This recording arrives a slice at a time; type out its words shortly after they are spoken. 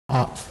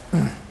Ah.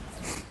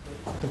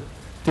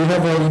 Do you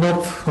have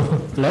enough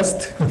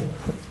rest?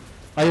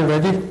 Are you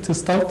ready to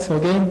start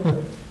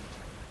again?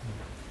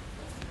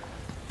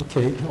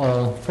 Okay,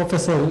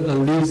 Professor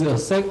leads a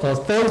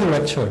third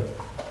lecture.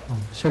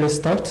 Shall we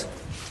start?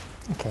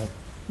 Okay,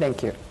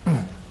 thank you.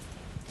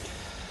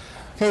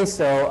 Okay,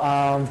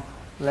 so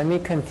let me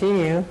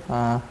continue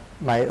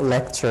my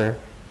lecture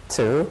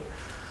 2,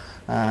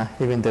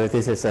 even though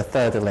this is a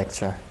third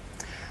lecture.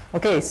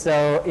 Okay,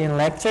 so in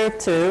lecture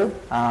 2,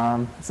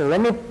 so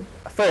let me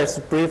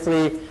first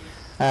briefly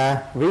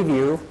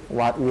review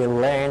what we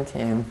learned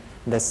in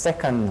the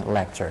second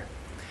lecture.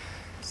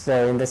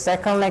 So in the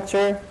second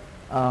lecture,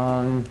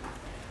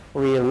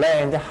 we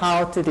learned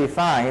how to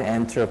define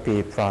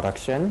entropy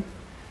production,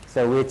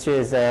 so which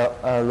is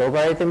a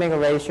logarithmic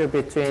ratio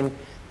between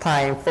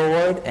time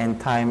forward and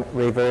time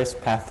reverse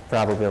path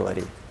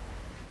probability.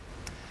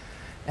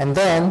 And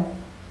then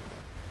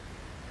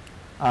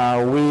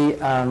we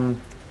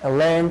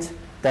learned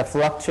the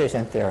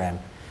fluctuation theorem.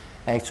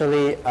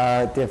 Actually,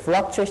 the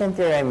fluctuation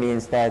theorem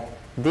means that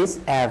this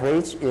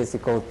average is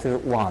equal to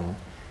 1.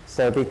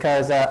 So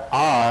because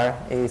R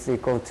is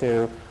equal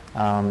to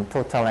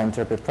total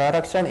entropy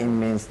production, it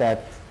means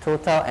that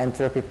total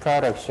entropy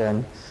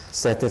production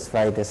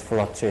satisfies this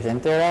fluctuation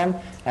theorem.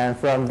 And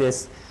from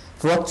this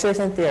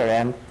fluctuation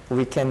theorem,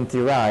 we can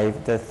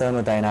derive the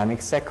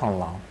thermodynamic second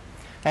law.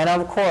 And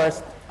of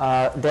course,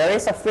 there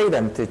is a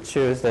freedom to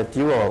choose the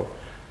dual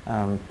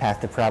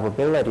path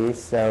probability.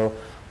 So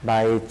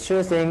by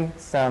choosing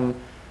some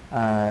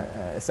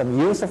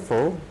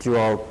useful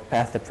dual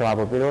path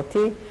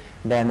probability,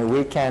 then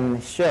we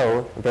can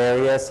show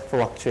various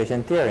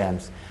fluctuation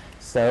theorems.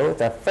 So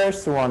the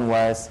first one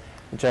was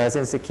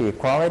Jarzynski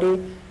equality,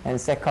 and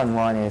second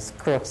one is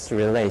Crookes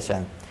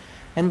relation.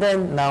 And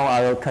then now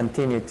I will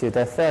continue to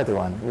the third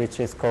one, which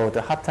is called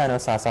the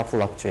Hatano-Sasa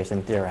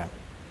fluctuation theorem.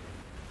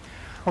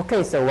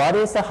 Okay, so what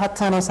is the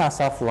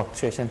Hatano-Sasa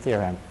fluctuation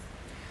theorem?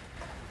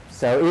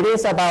 So it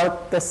is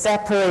about the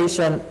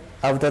separation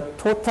of the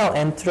total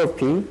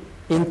entropy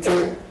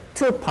into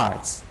two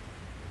parts.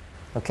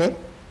 Okay?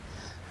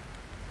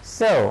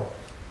 So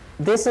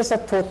this is a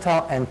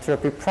total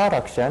entropy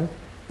production,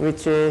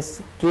 which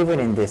is given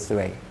in this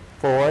way,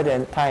 forward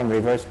and time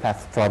reverse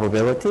path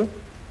probability.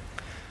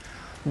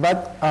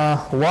 But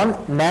one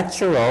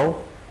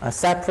natural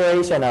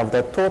separation of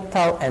the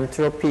total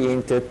entropy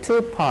into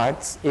two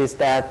parts is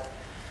that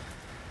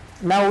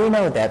now we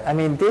know that,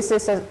 this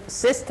is a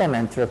system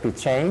entropy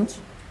change,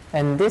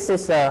 and this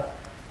is a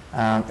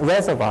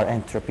reservoir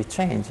entropy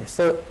change.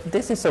 So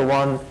this is a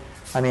one,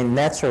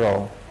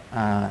 natural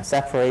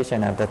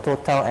separation of the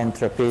total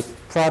entropy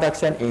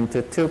production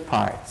into two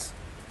parts.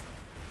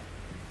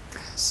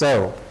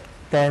 So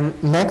then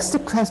next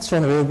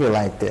question will be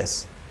like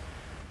this.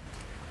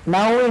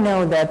 Now we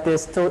know that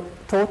this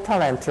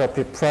total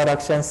entropy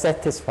production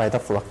satisfies the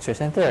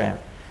fluctuation theorem.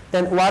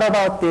 Then what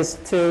about these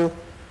two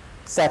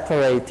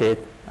separated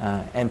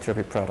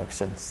entropy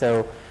production?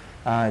 So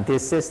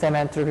this system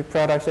entropy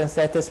production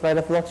satisfies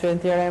the fluctuation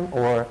theorem,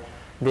 or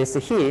this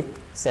heat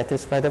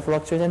satisfies the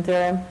fluctuation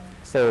theorem?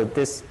 So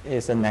this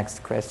is the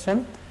next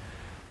question.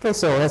 Okay,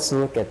 so let's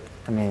look at,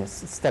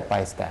 step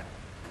by step.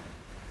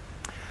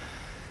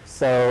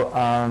 So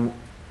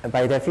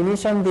by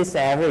definition, this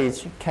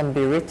average can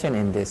be written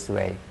in this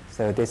way.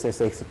 So this is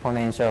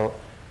exponential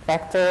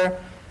factor,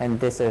 and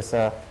this is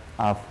a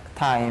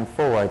time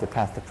forward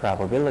path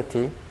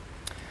probability.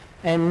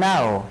 And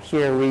now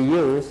here we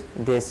use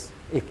this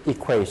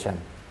equation.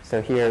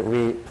 So here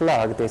we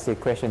plug this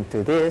equation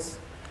to this.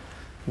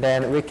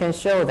 Then we can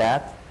show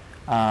that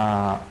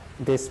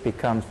this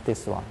becomes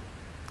this one.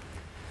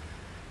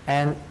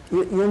 And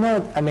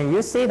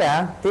you see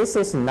that this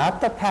is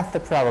not the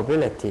path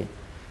probability.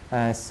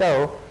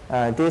 So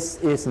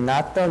this is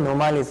not the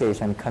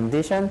normalization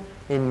condition.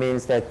 It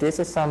means that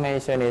this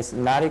summation is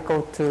not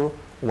equal to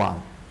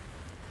 1.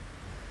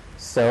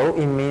 So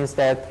it means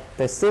that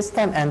the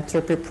system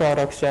entropy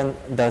production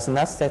does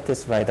not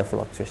satisfy the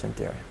fluctuation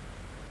theorem.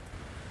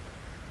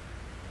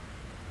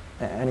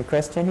 Any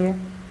question here?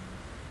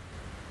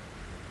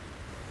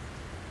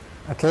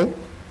 Okay.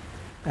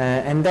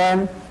 And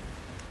then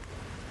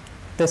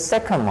the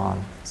second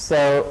one.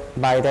 So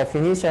by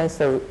definition,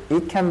 so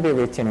it can be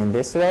written in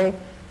this way.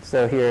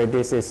 So here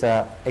this is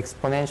a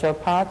exponential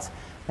part,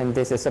 and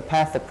this is a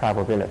path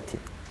probability.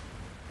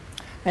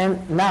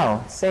 And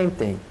now, same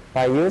thing.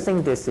 By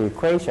using this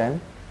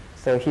equation,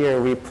 so here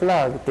we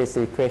plug this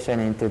equation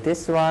into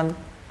this one,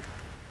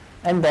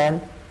 and then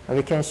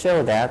we can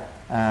show that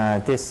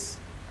this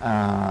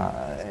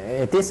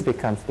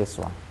becomes this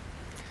one.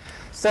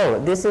 So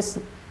this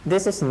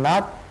is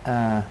not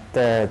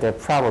the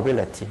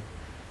probability.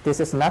 This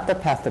is not the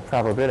path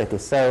probability.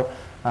 So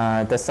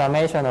the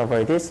summation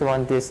over this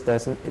one, this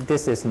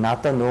is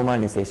not the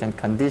normalization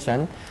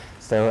condition.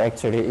 So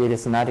actually, it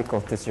is not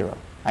equal to 0.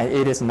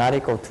 It is not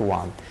equal to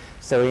 1.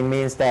 So it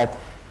means that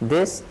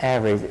this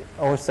average,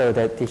 also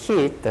that the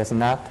heat does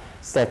not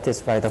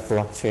satisfy the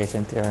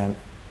fluctuation theorem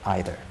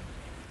either.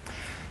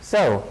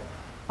 So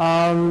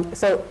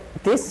So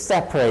this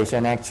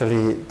separation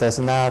actually does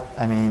not,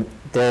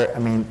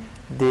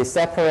 they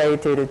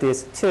separated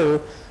these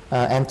two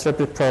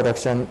entropy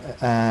production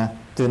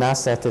do not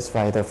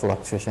satisfy the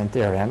fluctuation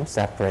theorem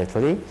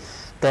separately.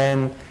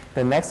 Then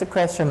the next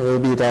question will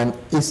be then,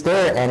 is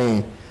there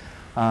any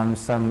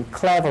some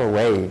clever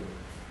way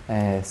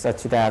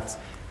such that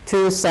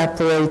two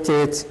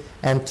separated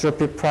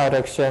entropy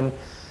productions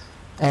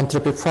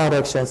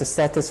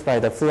satisfy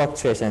the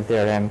fluctuation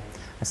theorem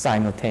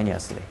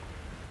simultaneously?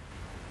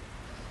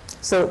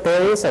 So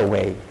there is a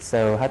way.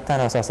 So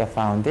Hatano-Sasa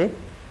found it.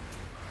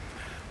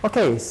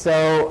 Okay,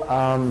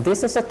 so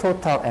this is a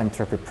total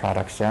entropy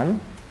production.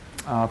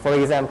 For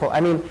example,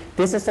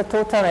 this is a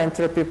total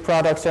entropy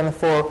production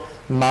for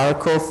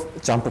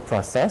Markov jump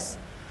process,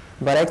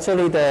 but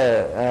actually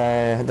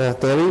the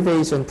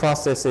derivation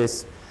process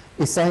is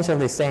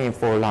essentially same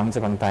for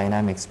Langevin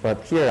dynamics,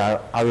 but here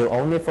I will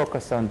only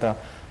focus on the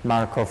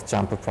Markov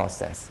jump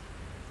process.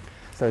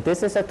 So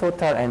this is a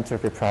total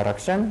entropy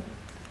production,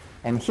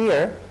 and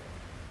here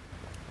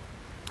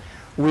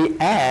we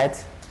add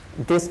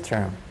this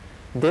term.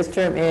 This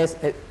term is,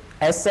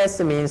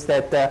 SS means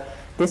that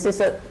this is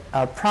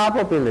a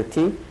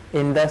probability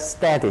in the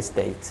steady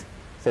state.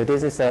 So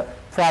this is a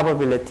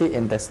probability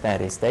in the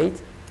steady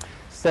state.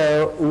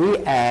 So we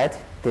add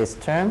this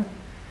term,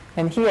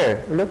 and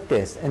here, look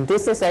this, and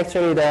this is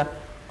actually the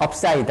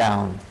upside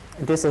down.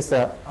 This is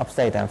the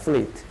upside down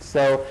fleet.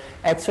 So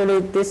actually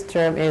this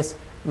term is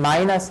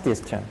minus this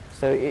term.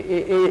 So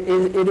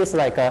it is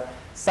like a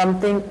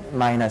something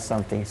minus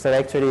something. So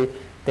actually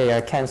they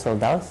are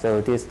cancelled out, so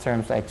these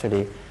terms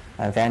actually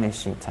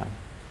vanish in time.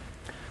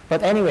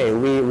 But anyway,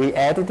 we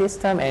add this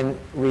term and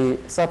we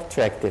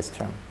subtract this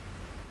term.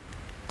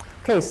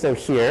 Okay, so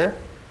here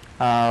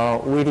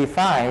we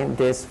define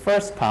this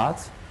first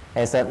part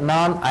as a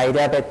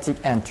non-adiabatic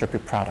entropy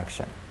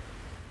production.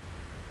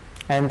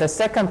 And the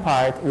second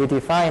part, we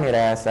define it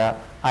as a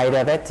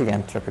adiabatic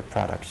entropy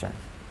production.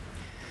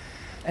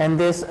 And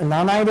this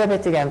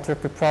non-adiabatic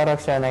entropy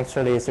production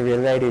actually is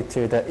related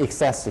to the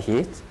excess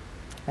heat.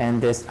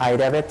 And this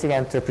adiabatic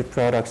entropy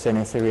production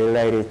is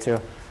related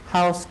to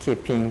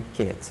housekeeping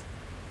heat.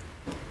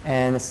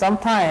 And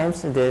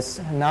sometimes this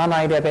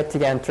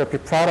non-adiabatic entropy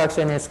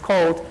production is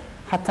called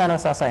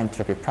Hatano-Sasa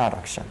entropy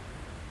production.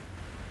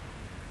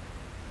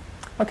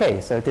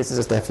 Okay, so this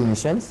is the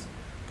definitions.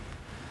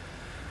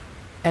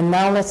 And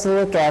now let's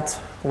look at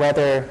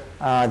whether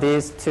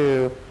these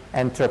two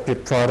entropy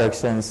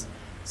productions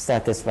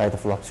satisfy the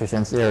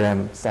fluctuation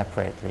theorem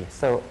separately.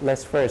 So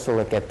let's first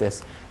look at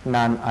this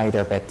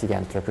non-adiabatic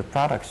entropy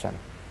production.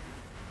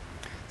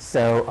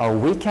 So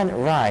we can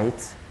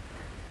write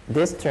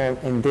this term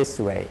in this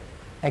way.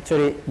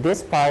 Actually,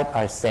 this part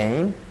are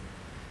same,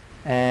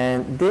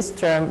 and this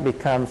term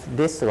becomes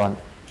this one.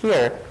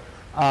 Here,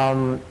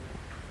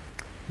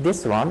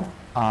 this one,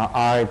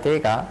 R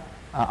dega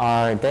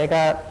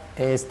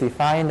is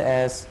defined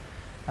as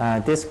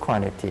this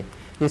quantity.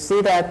 You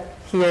see that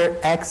here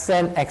x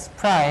and x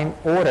prime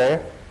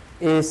order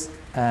is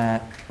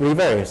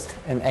reversed,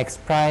 and x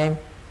prime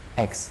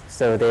x.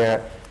 So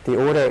the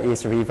order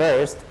is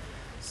reversed.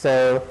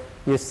 So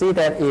you see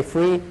that if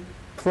we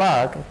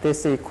plug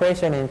this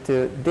equation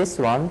into this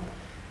one,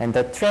 and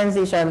the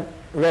transition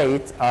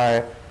rates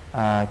are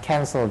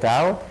cancelled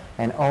out,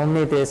 and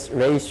only this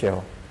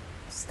ratio,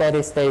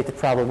 steady state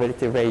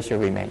probability ratio,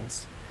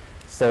 remains.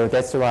 So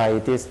that's why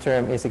this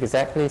term is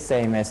exactly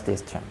same as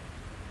this term.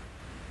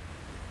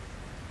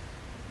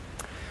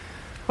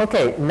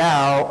 Okay,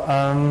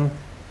 now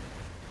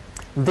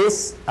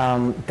this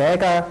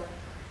dega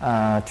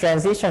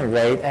transition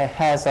rate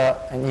has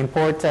an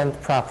important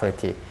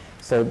property.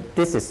 So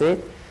this is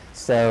it.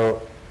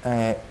 So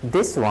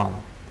this one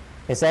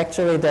is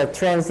actually the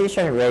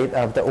transition rate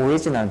of the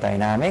original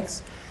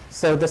dynamics.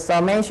 So the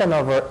summation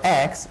over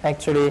x,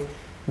 actually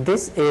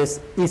this is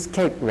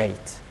escape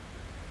rate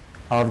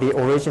of the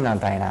original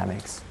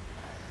dynamics.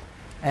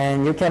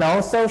 And you can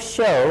also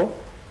show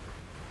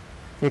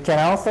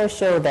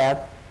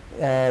that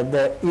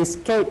the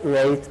escape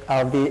rate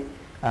of the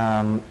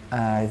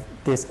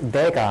this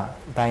dega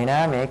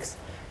dynamics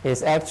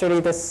is actually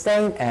the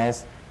same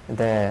as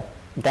that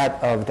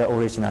of the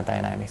original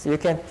dynamics. You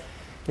can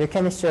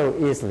show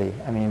easily,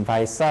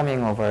 by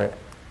summing over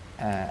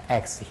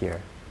x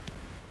here.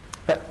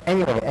 But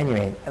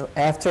anyway,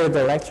 after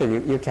the lecture,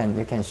 you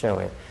can show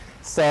it.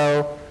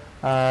 So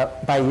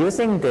by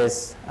using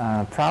this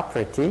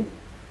property,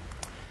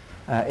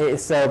 we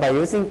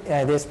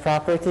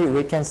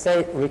can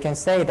say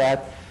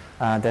that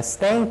the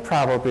staying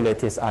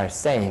probabilities are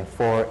same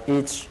for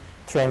each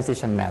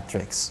transition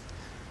matrix.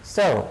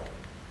 So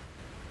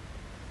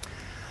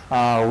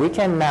we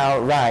can now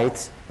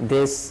write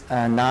this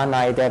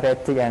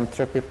non-adiabatic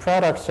entropy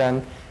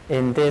production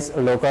in this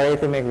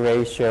logarithmic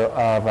ratio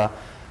of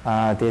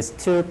these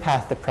two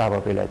path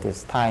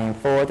probabilities, time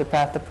forward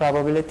path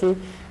probability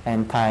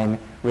and time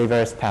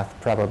reverse path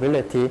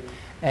probability.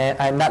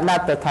 And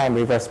not the time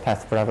reverse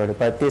path probability,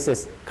 but this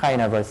is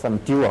kind of some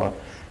dual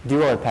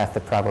dual path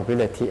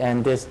probability,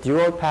 and this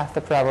dual path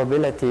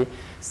probability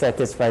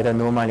satisfies the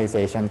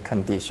normalization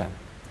condition.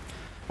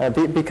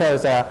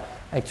 Because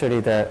actually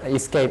the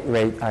escape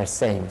rate are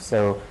same,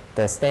 so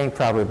the staying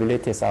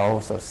probabilities are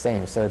also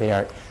same. So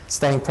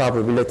staying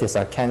probabilities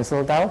are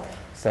cancelled out.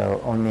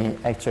 So only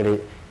actually,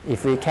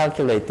 if we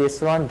calculate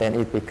this one, then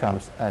it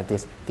becomes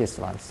this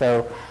one.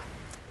 So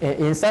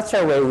in such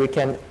a way, we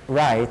can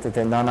write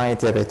the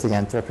non-adiabatic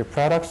entropy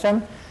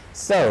production.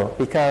 So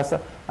because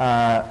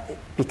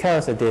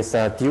this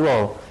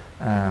dual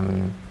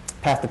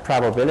path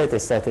probability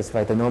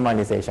satisfies the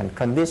normalization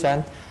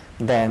condition,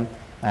 then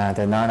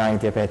the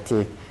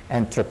non-adiabatic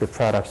entropy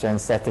production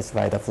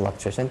satisfies the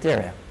fluctuation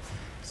theorem.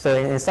 So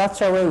in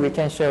such a way, we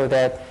can show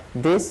that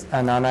this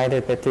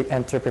non-adiabatic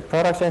entropy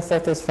production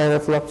satisfies the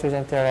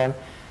fluctuation theorem,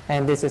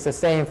 and this is the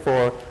same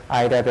for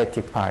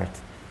adiabatic part.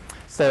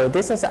 So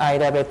this is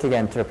adiabatic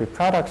entropy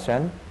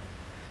production.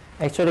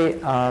 Actually,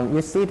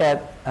 you see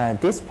that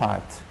this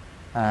part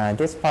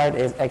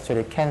is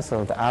actually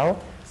cancelled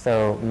out.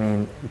 So I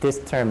mean, this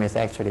term is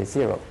actually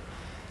 0.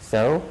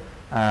 So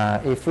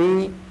if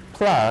we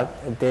plug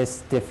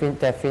this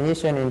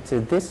definition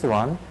into this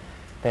one,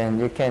 then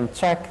you can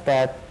check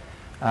that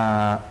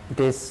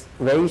this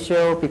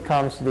ratio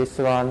becomes this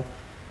one,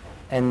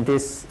 and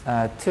this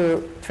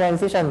two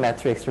transition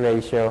matrix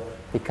ratio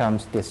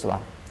becomes this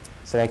one.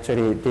 So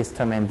actually this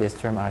term and this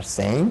term are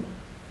same.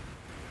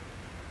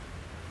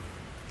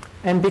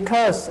 And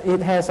because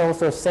it has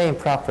also same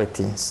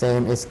property,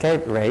 same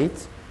escape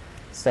rate,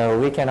 so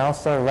we can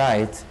also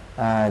write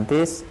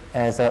this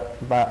as a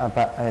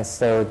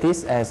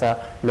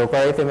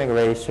logarithmic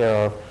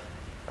ratio of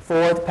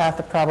forward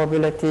path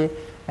probability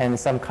and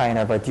some kind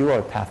of a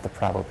dual path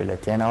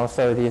probability. And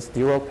also this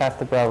dual path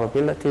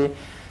probability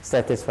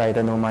satisfies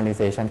the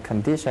normalization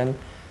condition.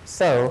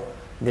 So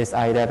this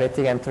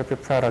adiabatic entropy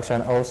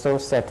production also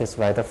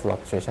satisfies the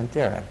fluctuation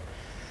theorem.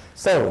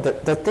 So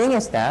the thing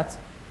is that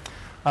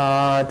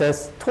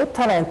this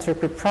total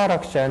entropy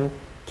production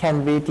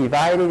can be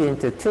divided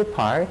into two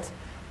parts,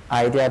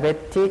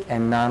 adiabatic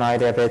and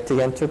non-adiabatic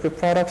entropy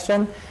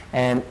production,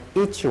 and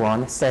each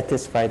one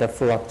satisfies the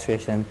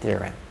fluctuation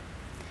theorem.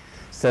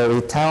 So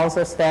it tells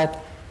us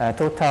that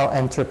total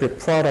entropy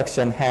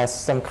production has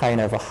some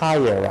kind of a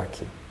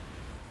hierarchy.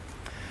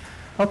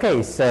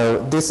 Okay,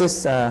 so this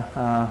is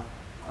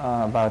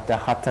about the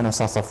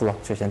Hatano-Sasa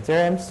fluctuation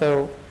theorem.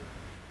 So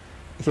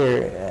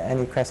here,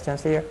 any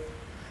questions here?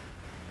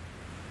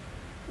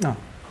 No.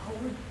 How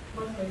would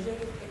one measure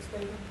it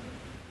experimentally?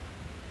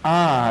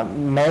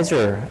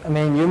 Measure. I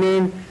mean, you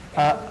mean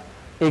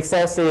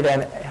excessive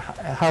and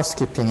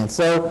housekeeping. And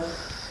so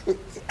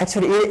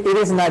actually, it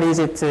is not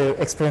easy to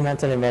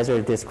experimentally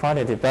measure this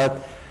quantity,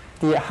 but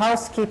the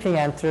housekeeping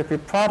entropy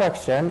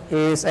production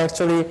is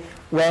actually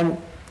when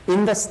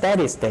in the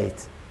steady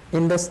state.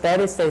 In the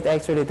steady state,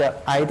 actually, the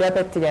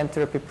adiabatic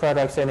entropy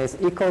production is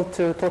equal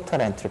to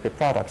total entropy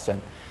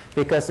production,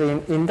 because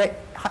in the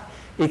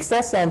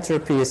excess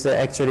entropy is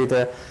actually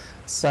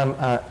some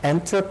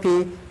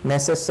entropy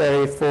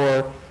necessary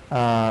for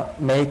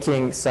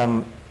making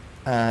some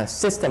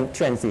system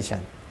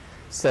transition.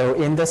 So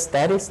in the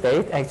steady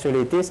state,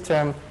 actually, this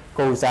term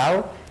goes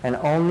out, and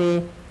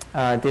only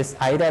this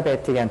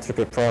adiabatic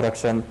entropy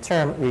production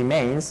term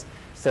remains.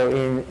 So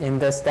in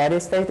the steady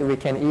state, we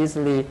can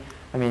easily,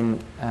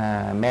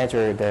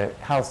 measure the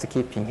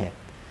housekeeping here.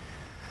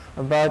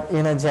 But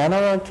in a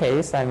general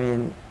case,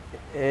 it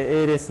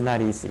is not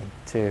easy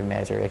to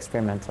measure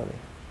experimentally.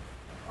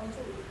 Also,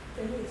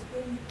 can you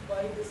explain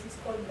why this is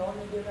called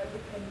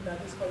non-adiabatic and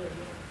that is called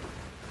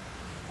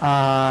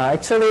adiabatic?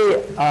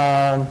 Actually,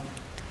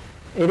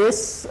 it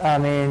is,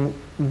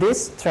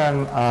 this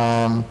term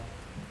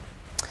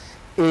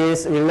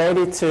is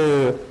related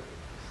to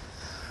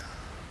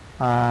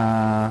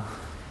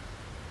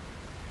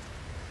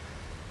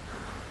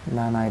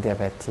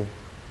non-adiabatic.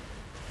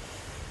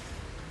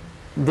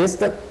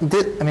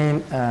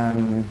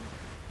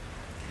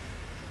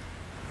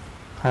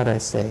 How do I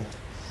say?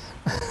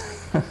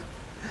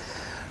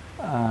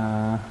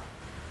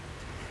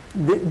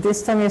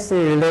 This term is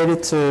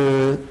related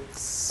to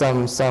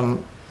some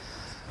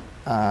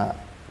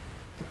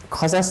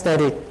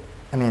quasi-static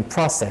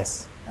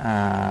process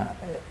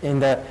in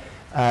the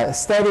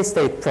steady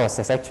state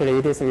process. Actually,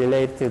 it is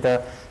related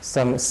to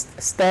some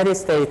steady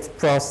state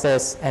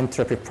process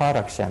entropy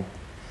production.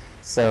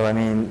 So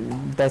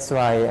that's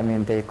why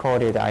they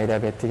call it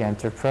adiabatic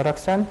entropy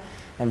production,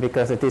 and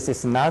because this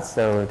is not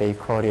so, they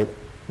call it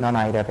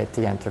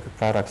non-adiabatic entropy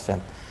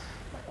production.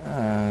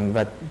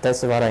 But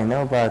that's what I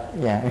know. But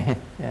yeah,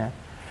 yeah.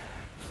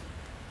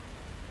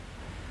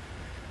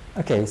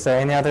 Okay. So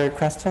any other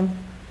question?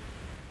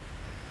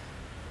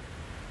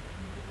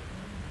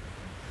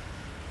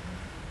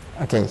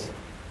 Okay.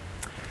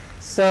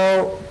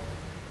 So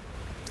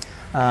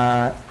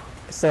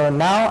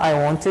now I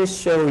want to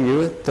show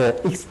you the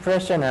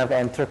expression of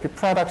entropy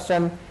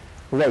production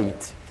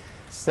rate.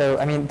 So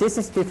this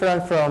is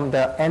different from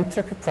the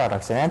entropy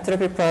production.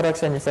 Entropy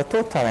production is a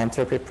total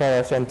entropy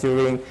production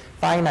during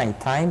finite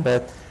time,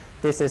 but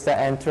this is the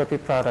entropy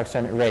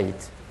production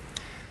rate.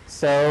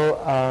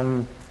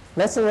 So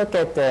let's look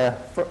at the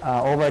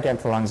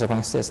overdamped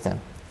Langevin system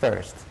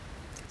first.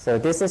 So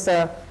this is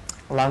a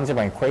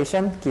Langevin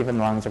equation, given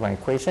Langevin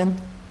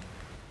equation.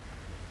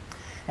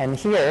 And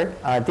here,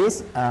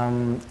 this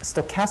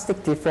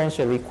stochastic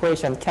differential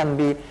equation can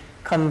be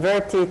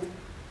converted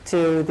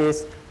to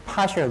this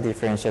partial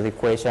differential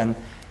equation.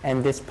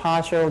 And this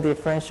partial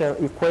differential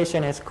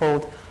equation is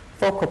called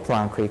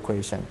Fokker-Planck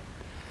equation.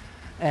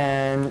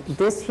 And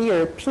this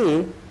here,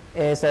 P,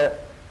 is a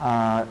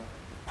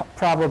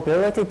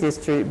probability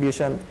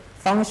distribution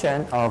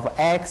function of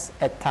x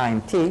at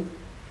time t.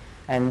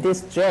 And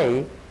this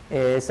J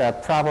is a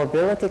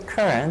probability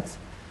current,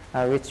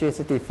 which is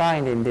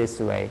defined in this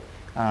way.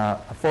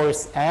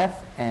 Force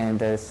F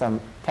and some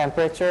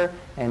temperature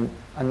and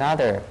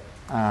another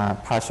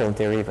partial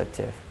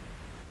derivative.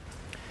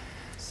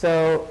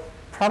 So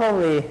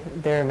probably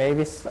there may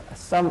be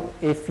some,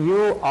 if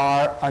you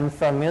are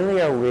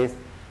unfamiliar with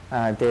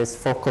this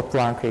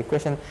Fokker-Planck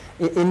equation,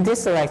 in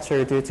this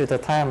lecture, due to the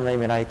time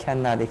limit, I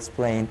cannot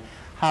explain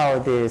how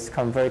this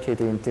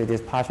converted into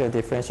this partial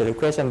differential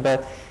equation,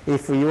 but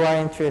if you are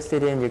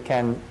interested in, you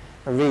can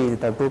read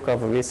the book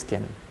of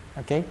Riskin.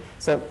 Okay,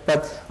 so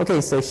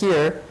so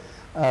here,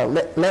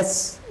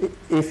 let's,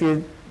 if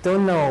you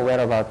don't know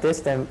well about this,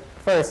 then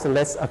first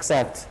let's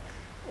accept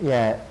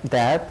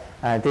that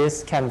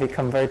this can be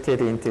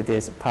converted into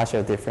this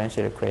partial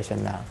differential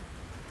equation now.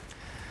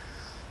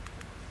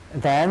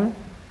 Then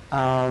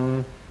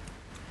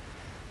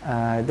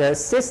the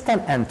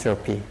system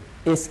entropy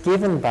is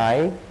given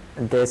by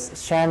this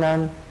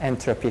Shannon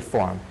entropy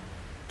form,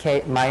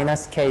 K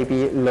minus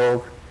KB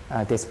log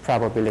this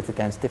probability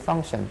density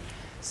function.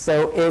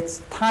 So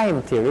its time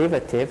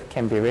derivative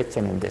can be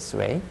written in this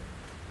way.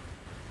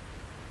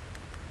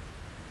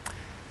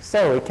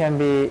 So it can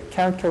be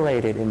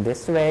calculated in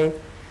this way.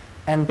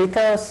 And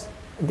because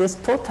this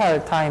total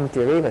time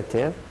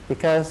derivative,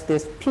 because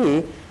this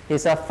P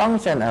is a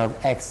function of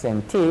x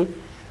and t,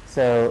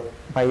 so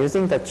by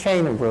using the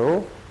chain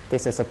rule,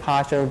 this is a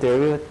partial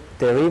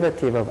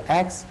derivative of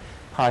x,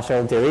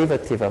 partial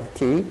derivative of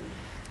t.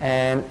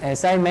 And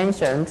as I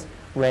mentioned,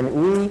 when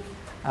we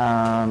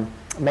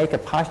make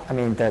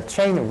the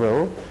chain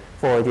rule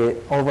for the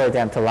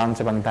overdamped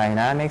Langevin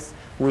dynamics,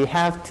 we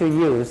have to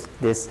use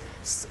this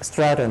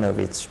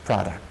Stratonovich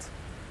product.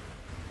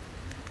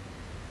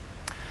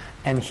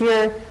 And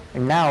here,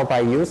 now by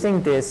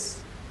using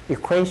this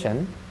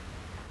equation,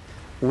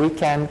 we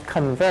can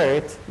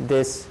convert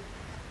this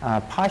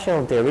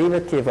partial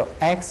derivative of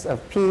x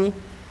of p.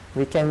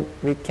 We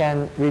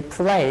can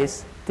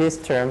replace this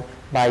term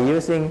by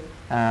using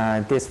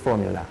this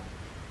formula,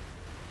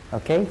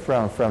 okay,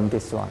 from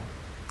this one.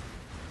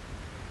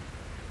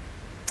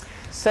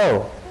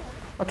 So,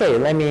 okay,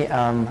 let me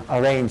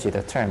arrange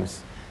the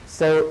terms.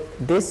 So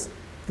this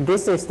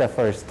is the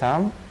first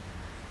term,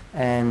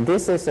 and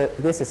this is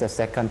a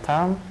second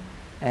term,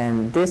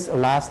 and this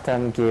last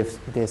term gives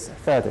this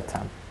third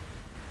term.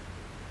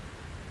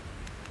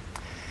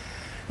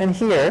 And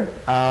here,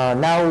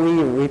 now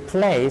we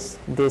replace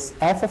this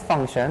f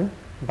function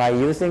by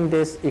using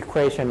this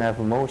equation of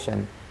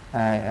motion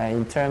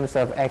in terms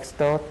of x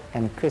dot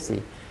and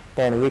Cusi.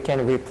 Then we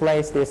can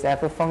replace this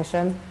f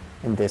function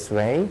in this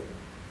way,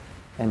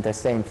 and the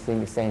same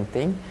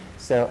thing.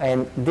 So,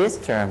 and this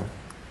term,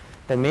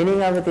 the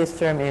meaning of this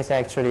term is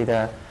actually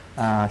the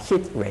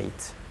heat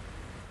rate.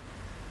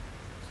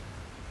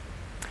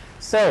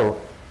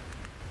 So,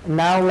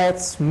 now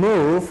let's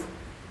move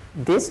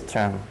this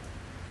term,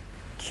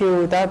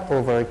 q dot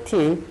over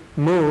t,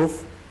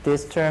 move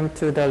this term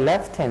to the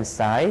left-hand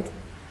side.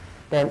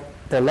 Then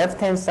the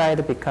left-hand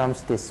side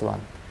becomes this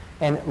one,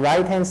 and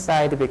right-hand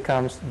side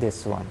becomes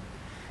this one.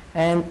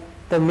 And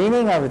the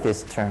meaning of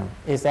this term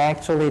is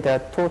actually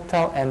the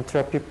total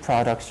entropy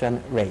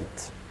production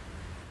rate.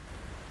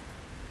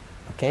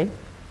 Okay?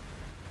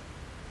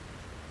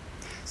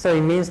 So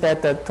it means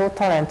that the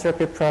total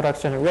entropy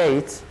production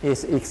rate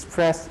is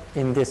expressed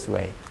in this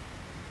way.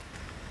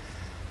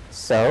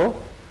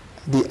 So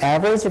the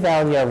average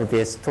value of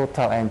this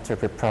total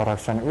entropy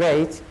production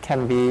rate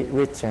can be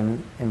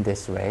written in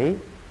this way.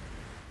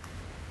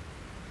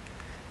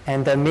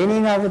 And the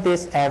meaning of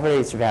this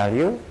average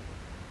value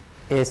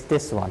is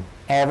this one,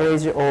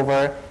 average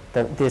over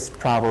this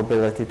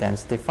probability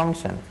density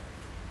function.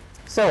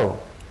 So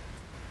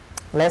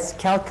let's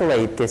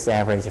calculate this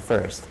average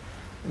first.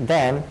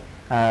 Then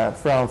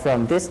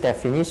from this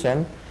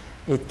definition,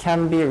 it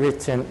can be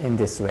written in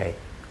this way.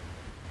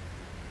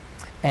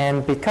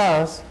 And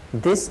because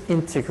this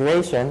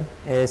integration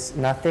is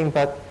nothing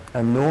but a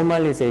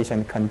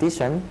normalization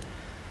condition,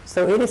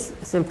 so it is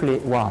simply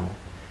 1.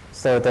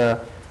 So the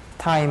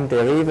time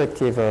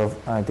derivative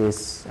of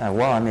this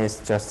 1 is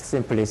just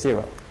simply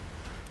 0.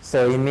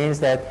 So it means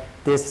that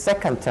this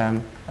second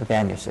term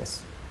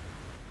vanishes.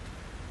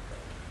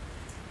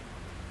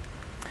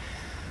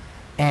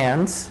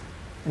 And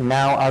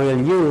now I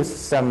will use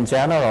some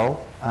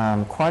general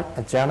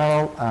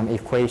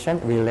equation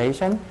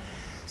relation.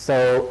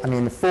 So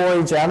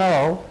for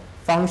general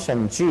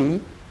function g,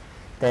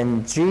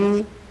 then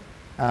g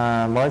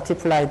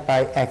multiplied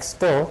by x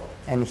dot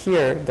and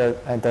here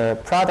the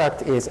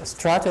product is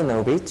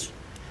Stratonovich.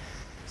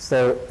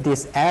 So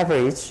this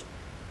average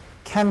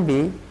can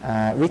be,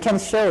 we can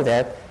show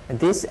that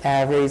this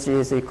average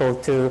is equal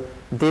to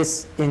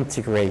this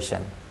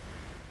integration,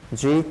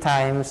 G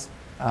times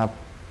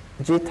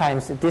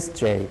this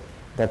J,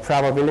 the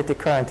probability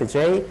current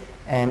J,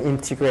 and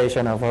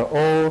integration over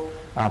all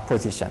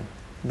position.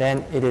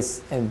 Then it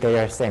is, they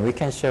are saying, we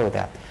can show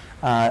that.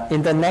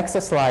 In the next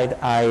slide,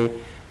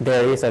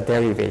 there is a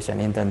derivation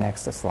in the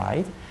next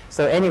slide.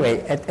 So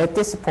anyway, at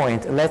this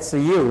point, let's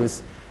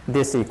use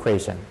this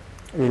equation,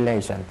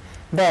 relation.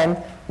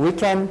 Then we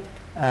can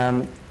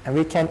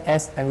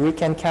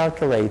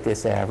calculate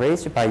this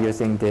average by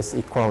using this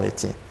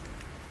equality.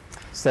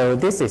 So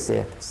this is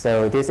it.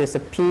 So this is a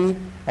P,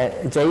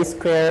 J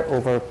square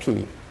over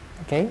P,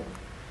 okay?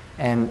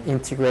 And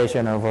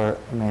integration over,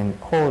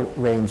 whole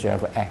range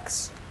of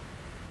X.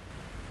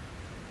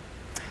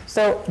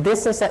 So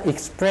this is an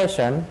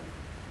expression.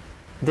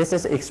 This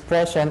is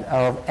expression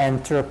of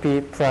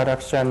entropy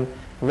production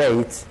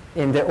rate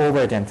in the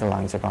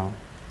Overdental-Langevin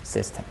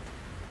system.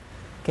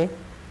 Okay.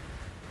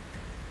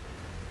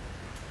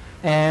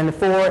 And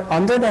for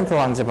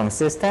underdental-Langevin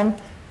system,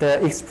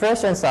 the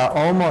expressions are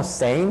almost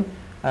same,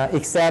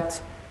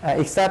 except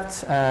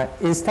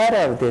instead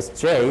of this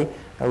J,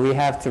 we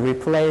have to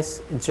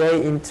replace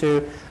J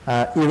into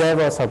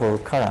irreversible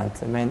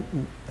current.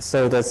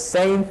 So the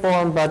same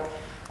form, but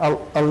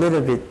a little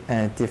bit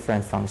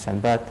different function.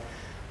 But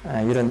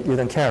you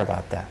don't care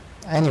about that.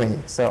 Anyway,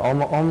 so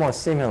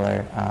almost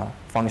similar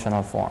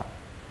functional form.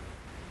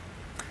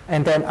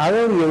 And then I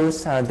will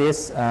use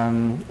this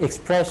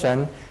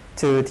expression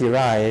to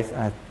derive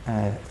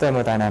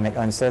thermodynamic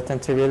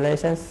uncertainty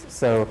relations.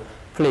 So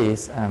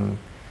please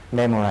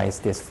memorize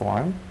this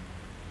form.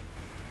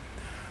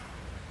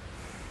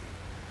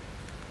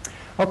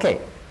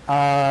 Okay,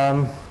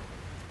 and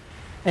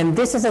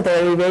this is a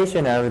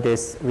derivation of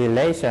this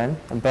relation,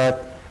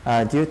 but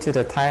due to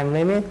the time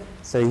limit,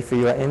 so if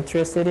you are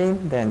interested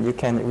in, then you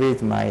can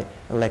read my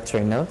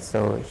lecture notes.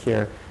 So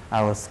here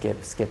I will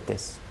skip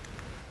this.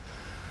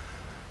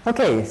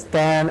 Okay,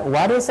 then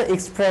what is the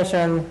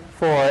expression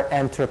for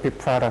entropy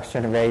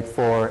production rate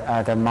for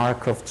the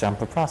Markov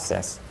jumper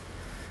process?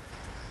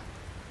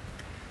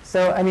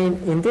 So,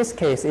 in this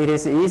case, it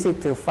is easy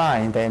to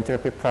find the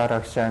entropy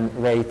production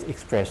rate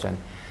expression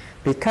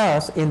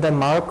because in the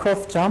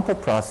Markov jumper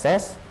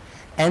process,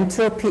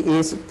 entropy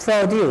is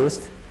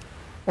produced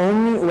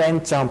only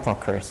when jump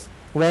occurs.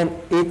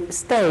 When it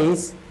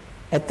stays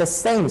at the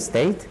same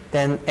state,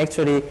 then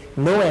actually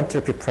no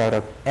entropy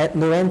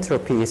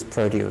is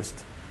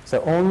produced.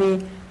 So only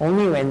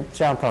when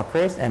jump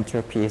occurs,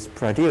 entropy is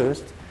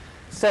produced.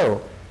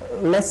 So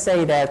let's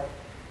say that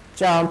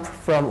jump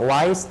from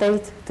Y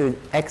state to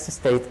X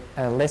state,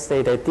 let's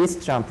say that this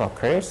jump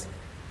occurs.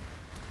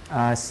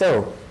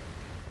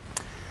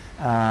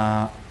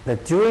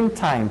 During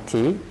time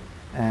t,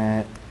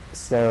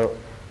 so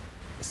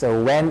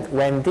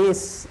when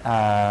this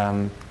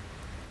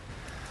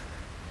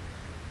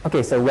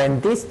so when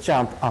this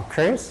jump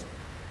occurs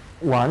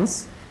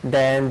once,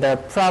 then the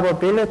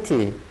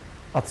probability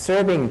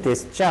observing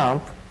this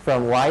jump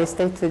from Y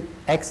state to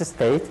X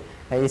state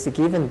is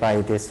given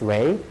by this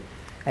way,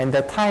 and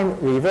the time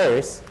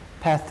reverse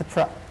path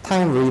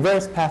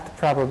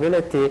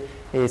probability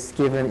is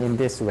given in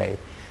this way.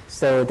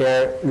 So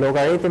their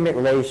logarithmic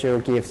ratio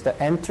gives the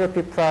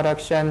entropy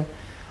production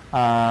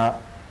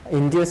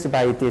induced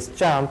by this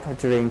jump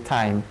during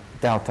time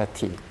delta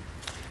t.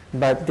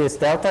 But this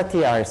delta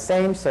t are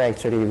same, so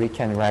actually we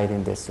can write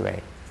in this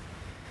way.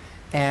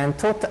 And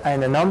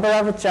the number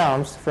of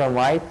jumps from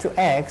Y to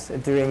X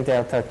during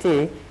delta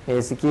t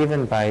is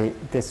given by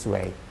this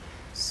way.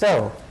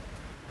 So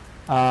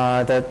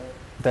the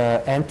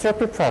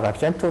entropy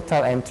production,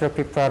 total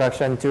entropy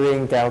production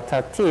during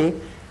delta t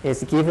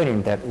is given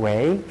in that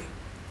way.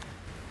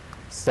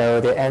 So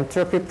the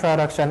entropy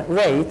production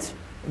rate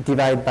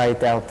divided by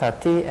delta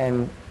t,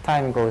 and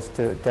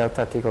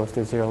delta t goes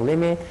to zero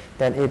limit,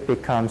 then it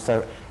becomes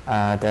the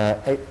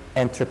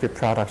entropy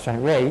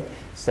production rate.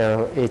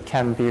 So it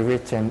can be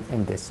written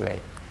in this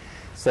way.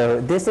 So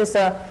this is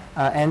a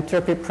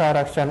entropy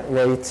production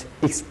rate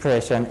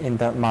expression in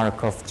the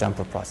Markov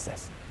jumper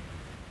process.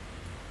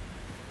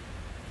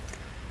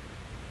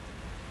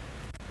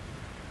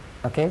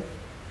 Okay,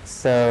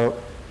 so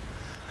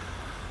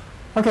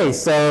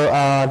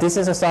this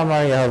is a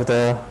summary of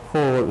the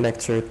whole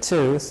lecture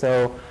 2.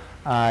 So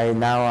I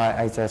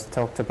just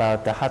talked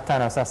about the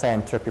Hatano-Sasa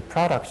entropy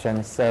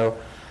production. So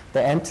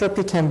the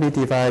entropy can be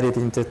divided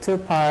into two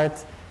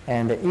parts,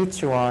 and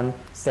each one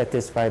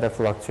satisfy the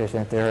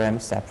fluctuation theorem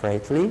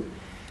separately.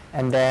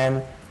 And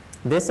then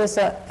this is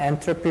an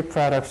entropy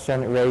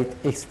production rate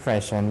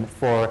expression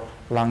for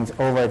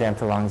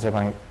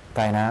Overdental-Langevin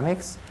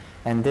dynamics,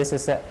 and this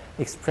is an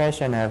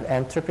expression of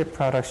entropy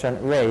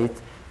production rate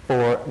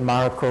for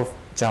Markov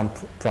jump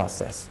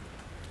process.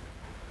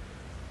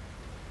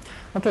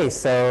 Okay,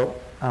 so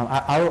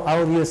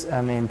I'll use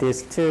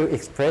these two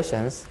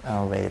expressions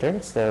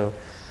later. So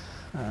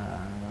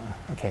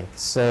okay,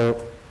 so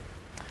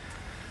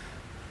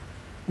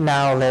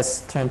Now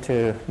let's turn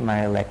to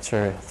my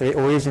lecture 3,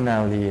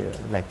 originally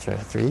lecture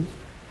 3.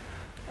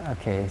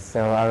 Okay,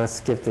 so I will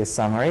skip this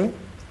summary.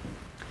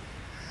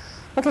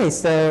 Okay,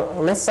 so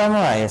let's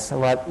summarize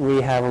what we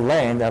have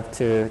learned up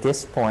to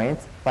this point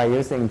by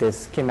using this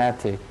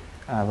schematic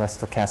of a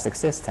stochastic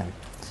system.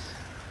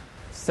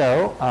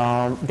 So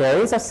there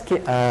is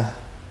a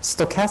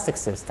stochastic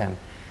system,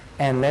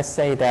 and let's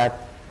say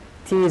that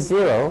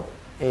T0,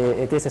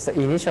 this is the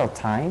initial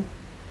time,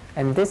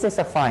 and this is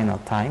the final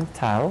time,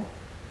 tau,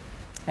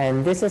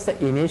 and this is the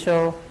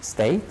initial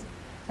state,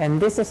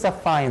 and this is the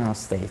final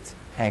state,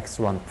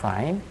 x1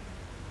 prime,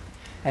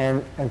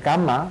 and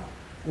gamma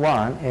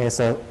 1 is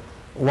a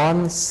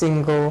one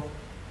single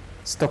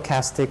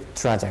stochastic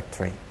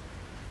trajectory.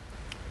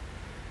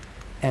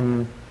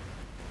 And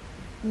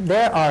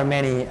there are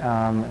many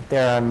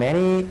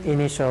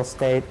initial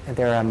state,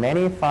 there are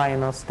many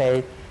final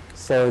state.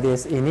 So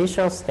this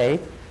initial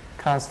state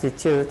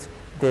constitutes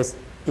this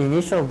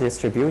initial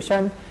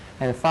distribution,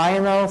 and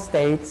final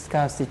states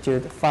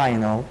constitute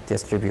final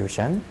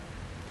distribution.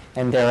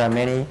 And there are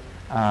many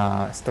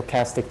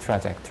stochastic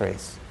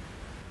trajectories.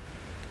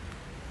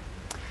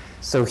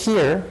 So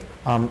here,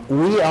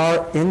 we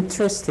are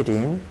interested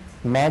in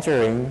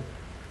measuring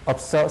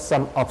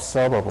some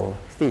observable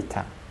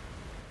theta.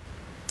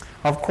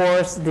 Of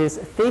course, this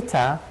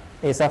theta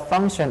is a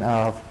function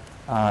of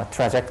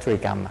trajectory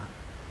gamma.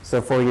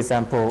 So for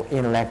example,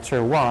 in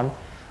lecture 1,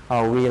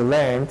 we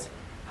learned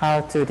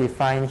how to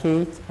define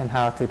heat and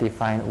how to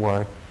define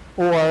work,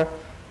 or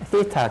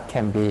theta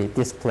can be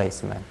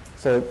displacement.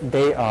 So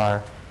they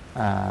are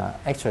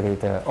actually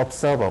the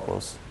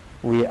observables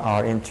we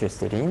are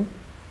interested in.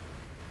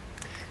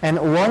 And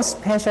one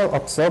special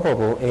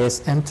observable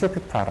is entropy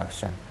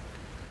production.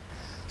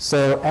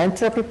 So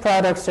entropy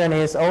production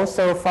is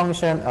also a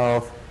function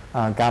of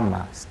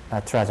gamma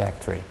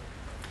trajectory.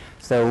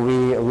 So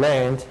we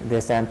learned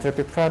this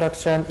entropy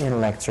production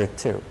in lecture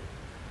 2.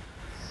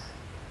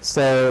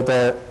 So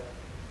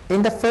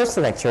in the first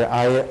lecture,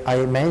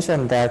 I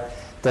mentioned that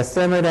the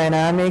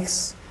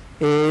thermodynamics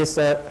is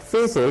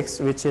physics,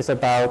 which is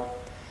about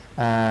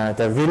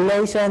the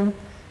relation,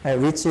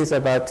 which is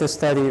about to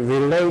study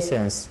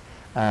relations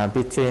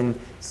between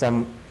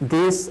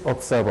these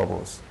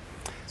observables.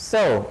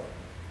 So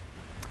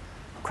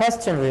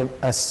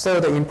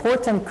the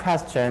important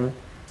question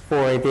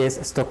for this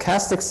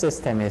stochastic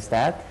system is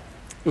that,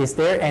 is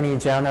there any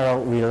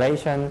general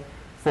relation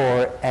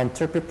for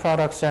entropy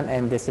production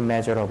and these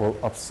measurable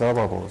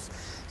observables?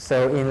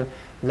 So in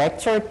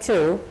lecture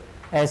 2,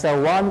 as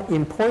one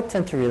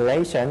important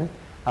relation,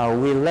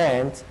 we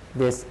learned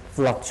this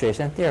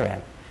fluctuation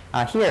theorem.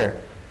 Here,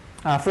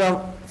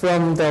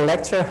 from the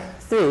lecture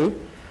 3,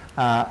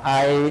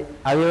 I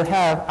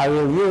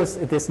will use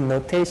this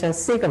notation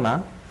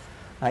sigma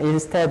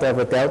instead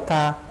of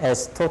delta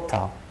as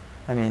total.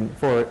 I mean,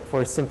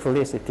 for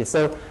simplicity.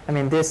 So, I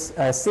mean, this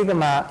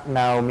sigma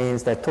now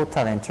means the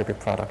total entropy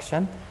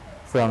production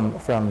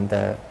from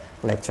the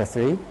lecture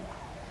 3.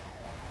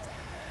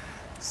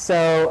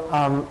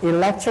 So, in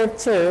lecture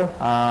 2,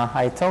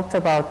 I talked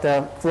about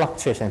the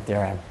fluctuation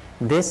theorem.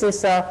 This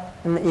is an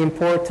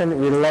important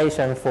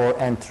relation for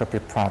entropy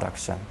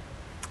production.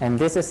 And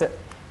this is,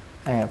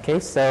 okay,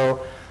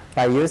 so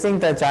by using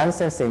the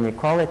Johnson's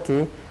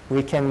inequality,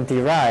 we can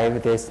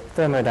derive this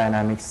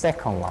thermodynamic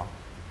second law.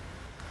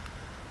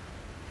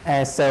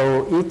 And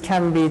so it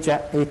can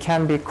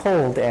be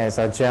called as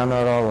a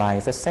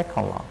generalized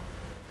second law.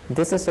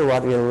 This is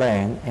what we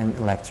learned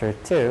in lecture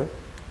 2.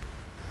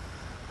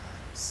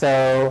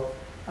 So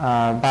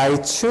by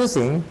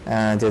choosing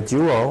the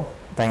dual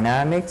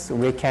dynamics,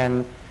 we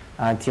can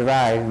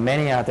derive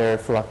many other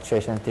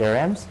fluctuation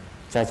theorems: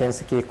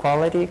 Jasinski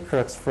equality,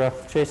 Crookes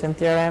fluctuation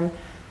theorem,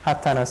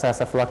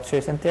 Hatano-Sasa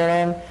fluctuation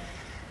theorem,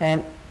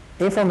 and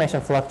information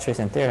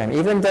fluctuation theorem.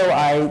 Even though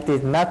I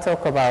did not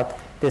talk about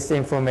this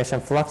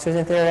information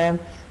fluctuation theorem,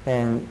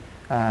 then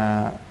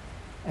I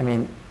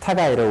mean,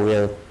 Tagairo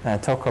will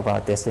talk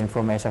about this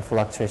information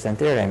fluctuation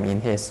theorem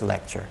in his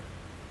lecture.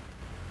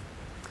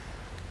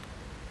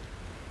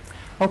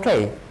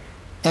 Okay,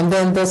 and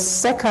then the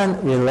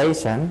second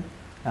relation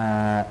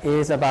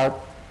is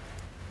about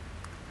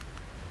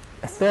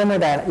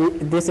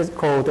this is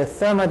called a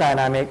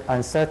thermodynamic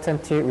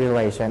uncertainty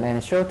relation,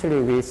 and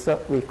shortly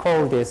we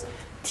call this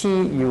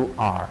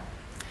TUR.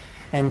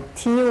 And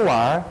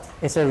TUR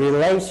is a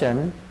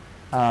relation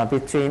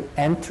between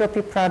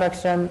entropy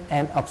production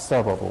and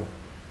observable.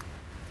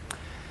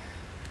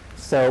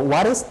 So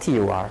what is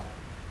TUR?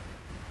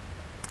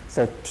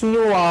 So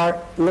TUR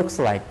looks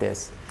like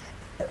this.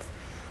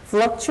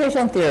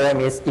 Fluctuation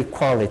theorem is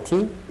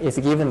equality, is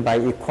given by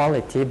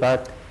equality,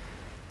 but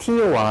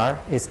TUR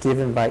is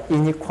given by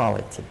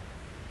inequality.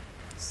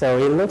 So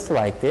it looks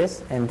like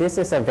this, and this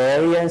is a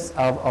variance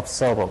of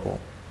observable.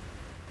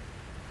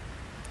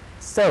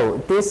 So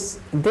this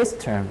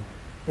term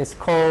is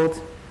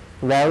called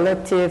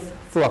relative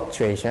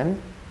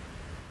fluctuation,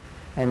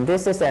 and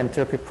this is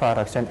entropy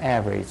production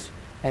average,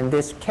 and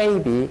this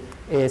KB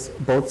is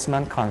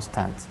Boltzmann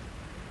constant.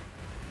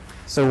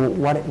 So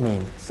what it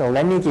means? So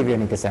let me give you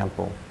an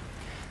example.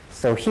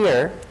 So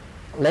here,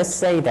 let's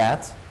say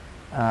that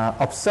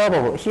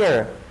observable,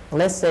 here,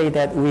 let's say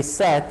that we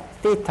set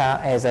theta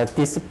as a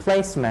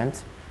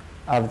displacement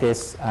of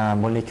this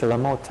molecular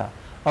motor.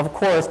 Of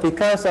course,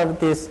 because of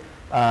this,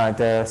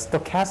 the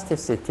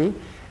stochasticity,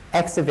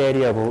 x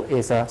variable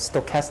is a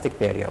stochastic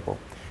variable.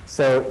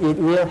 So it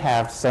will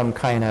have some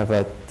kind of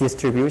a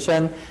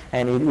distribution,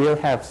 and it will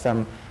have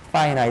some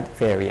finite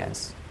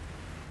variance.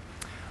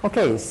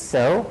 Okay,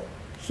 so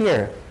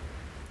here,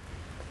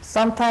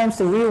 sometimes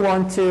we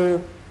want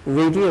to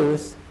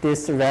reduce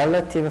this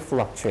relative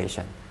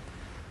fluctuation.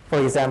 For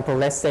example,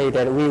 let's say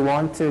that we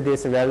want to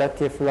this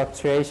relative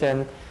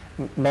fluctuation,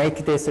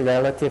 make this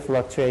relative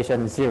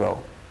fluctuation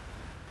 0.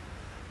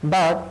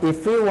 But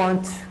if we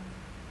want to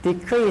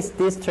decrease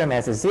this term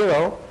as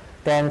 0,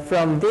 then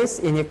from this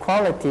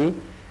inequality,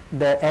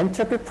 the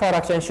entropy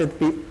production should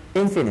be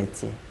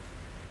infinity.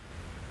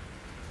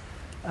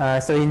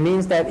 So it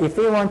means that if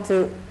we want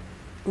to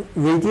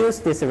reduce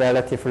this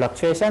relative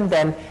fluctuation,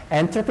 then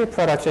entropy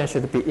production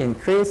should be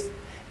increased.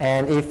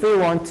 And if we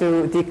want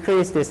to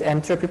decrease this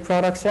entropy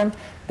production,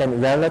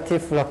 then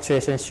relative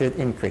fluctuation should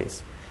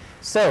increase.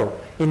 So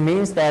it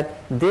means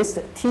that this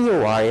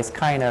TUR is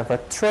kind of a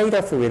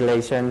trade-off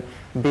relation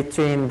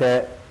between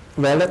the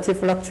relative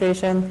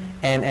fluctuation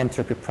and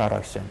entropy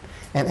production.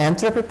 And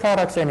entropy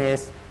production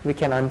is, we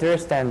can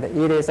understand that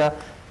it is a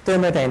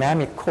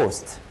thermodynamic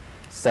cost.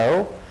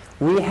 So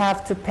we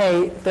have to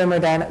pay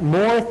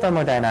more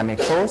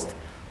thermodynamic cost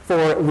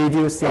for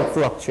reducing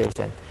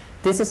fluctuation.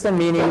 This is the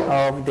meaning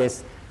of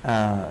this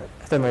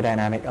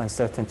thermodynamic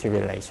uncertainty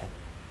relation.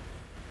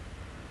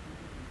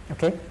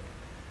 Okay?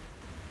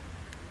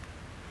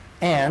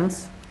 And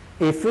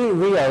if we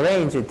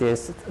rearrange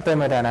this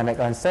thermodynamic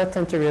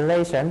uncertainty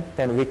relation,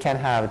 then we can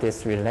have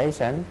this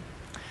relation.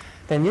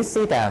 Then you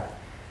see that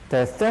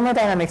the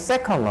thermodynamic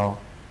second law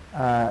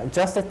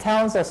just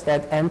tells us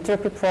that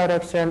entropy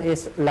production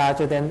is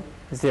larger than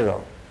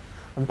 0.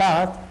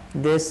 But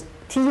this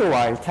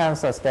TUR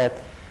tells us that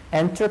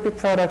entropy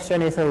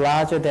production is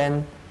larger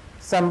than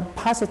some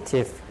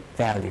positive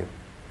value.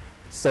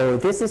 So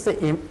this is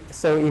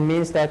so it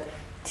means that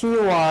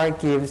TUR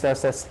gives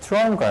us a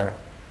stronger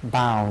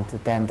bound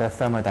than the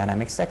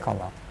thermodynamic second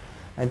law.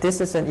 And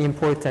this is an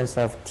importance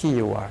of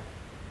TUR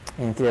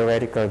in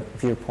theoretical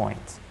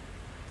viewpoint.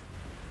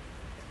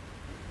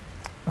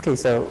 Okay,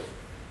 so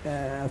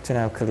up to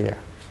now clear.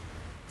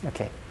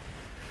 Okay.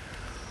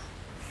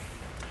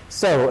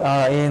 So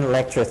in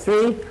lecture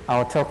 3,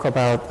 I'll talk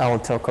about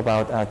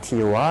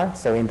TUR.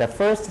 So in the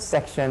first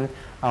section,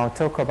 I'll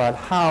talk about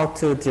how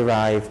to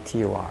derive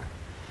TUR.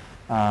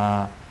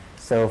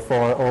 So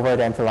for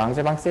over-damped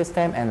Langevin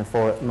system and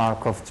for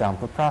Markov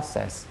jump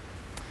process.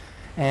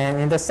 And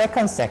in the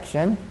second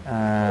section,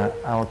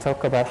 I'll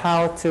talk about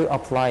how to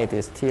apply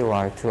this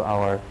TUR to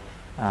our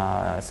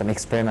some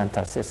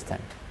experimental system.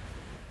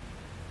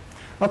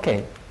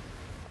 Okay.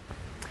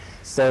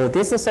 So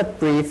this is a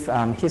brief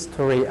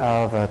history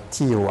of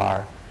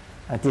TUR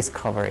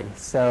discovery.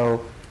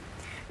 So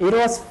it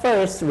was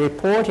first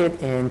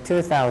reported in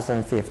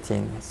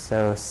 2015,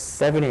 so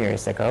 7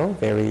 years ago,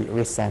 very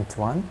recent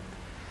one.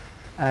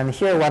 And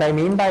here what I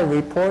mean by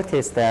report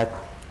is that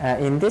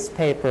in this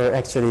paper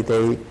actually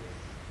they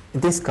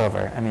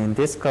discover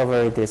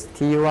this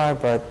TUR,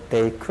 but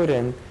they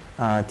couldn't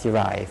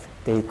derive,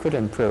 they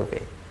couldn't prove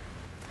it.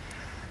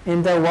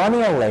 In the 1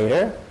 year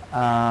later,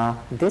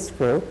 this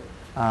group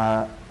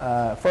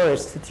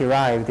first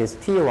derived this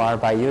TUR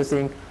by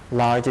using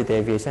large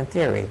deviation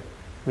theory.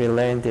 We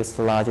learned this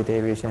large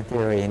deviation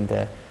theory in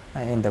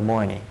the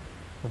morning,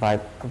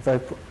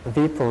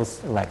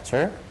 Vipul's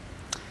lecture.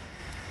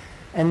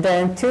 And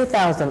then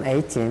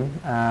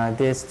 2018,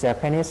 this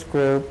Japanese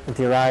group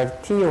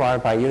derived TUR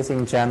by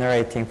using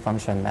generating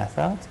function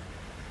method.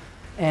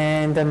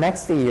 And the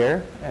next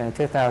year,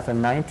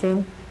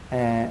 2019,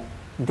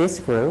 this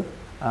group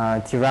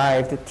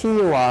derived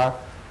TUR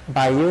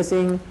by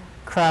using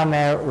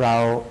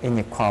Kramer-Rao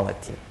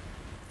inequality.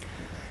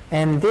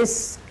 And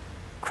this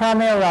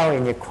Kramer-Rao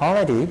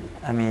inequality,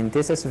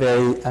 this is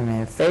very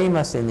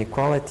famous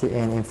inequality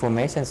in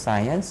information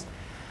science.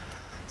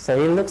 So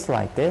it looks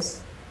like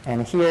this.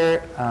 And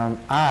here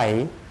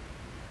I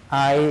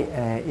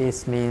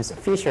means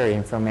Fisher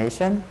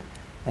information,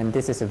 and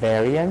this is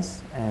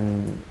variance.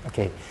 And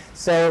okay,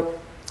 so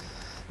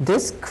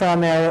this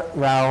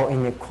Kramer-Rao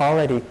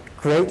inequality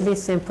greatly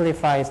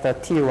simplifies the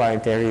TUR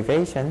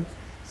derivation.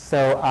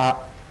 So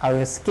I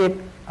will skip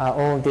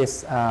all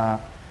this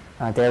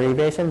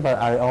derivation, but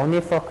I will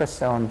only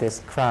focus on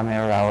this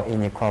Kramer-Rao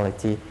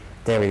inequality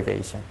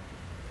derivation.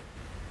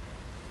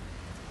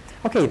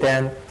 Okay,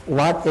 then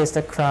what is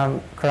the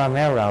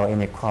Kramer-Rao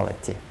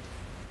inequality?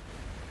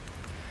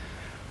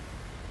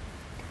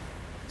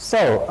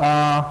 So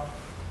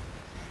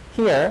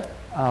here,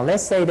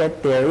 let's say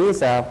that there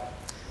is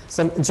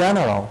some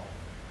general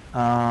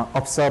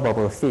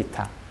observable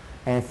theta,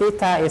 and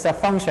theta is a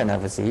function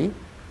of z,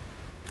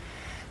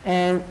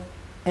 and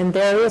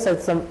there is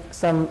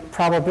some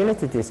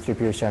probability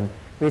distribution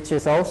which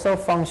is also a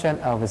function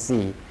of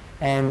z,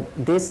 and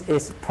this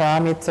is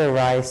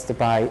parameterized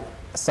by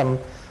some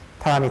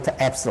parameter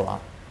epsilon.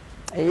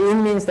 It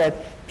means that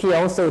P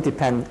also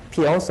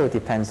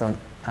depends on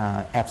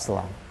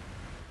epsilon.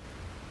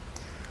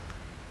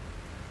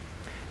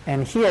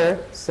 And here,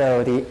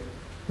 so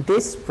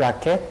this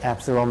bracket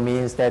epsilon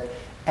means that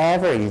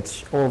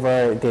average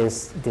over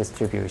this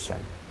distribution.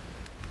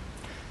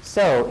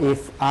 So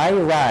if I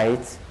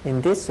write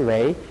in this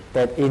way,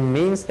 that it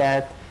means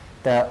that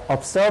the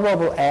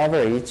observable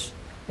average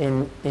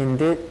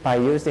by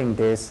using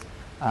this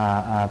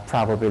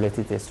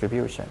probability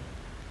distribution.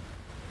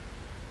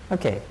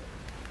 Okay.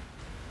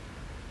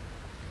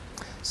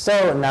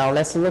 So now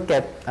let's look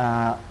at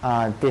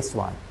this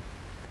one.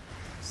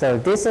 So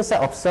this is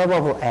the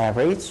observable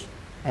average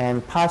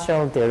and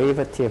partial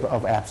derivative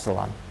of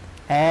epsilon,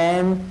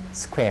 n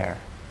square.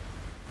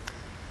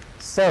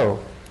 So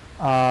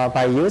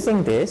by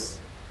using this,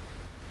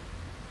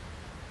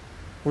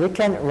 we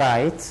can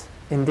write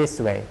in this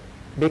way.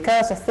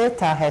 Because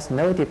theta has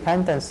no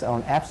dependence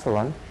on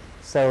epsilon,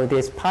 so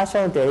this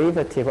partial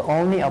derivative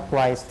only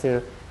applies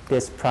to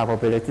this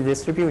probability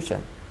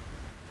distribution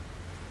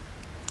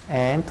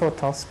and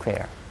total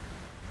square,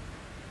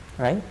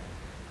 right?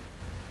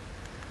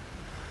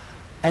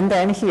 And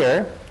then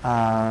here,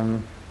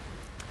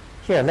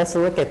 let's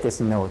look at this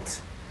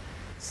note.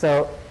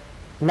 So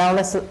now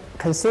let's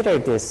consider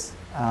this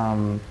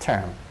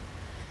term.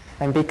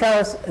 And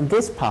because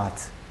this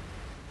part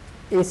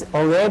is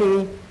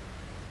already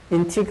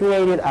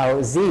integrated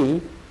our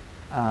z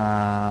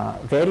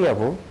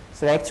variable,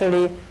 so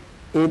actually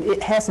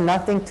it has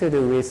nothing to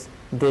do with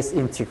this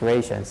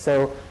integration.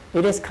 So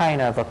it is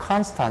kind of a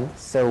constant,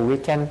 so we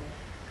can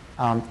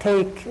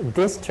take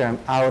this term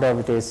out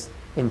of this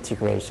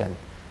integration.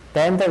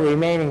 Then the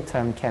remaining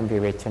term can be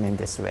written in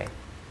this way.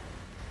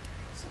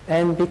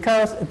 And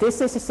because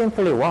this is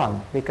simply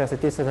 1, because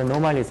this is a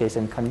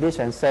normalization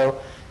condition, so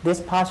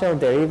this partial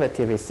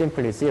derivative is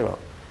simply 0.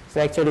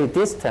 So actually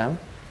this term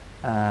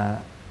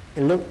a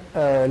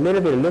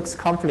little bit looks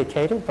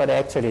complicated, but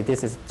actually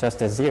this is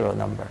just a 0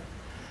 number.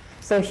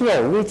 So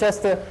here we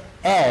just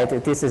add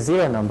this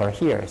 0 number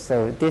here.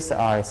 So these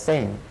are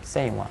same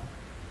one.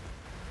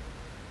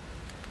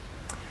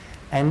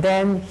 And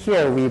then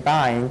here we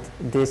bind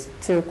these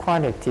two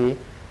quantity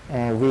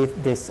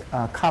with this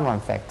common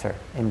factor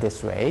in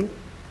this way.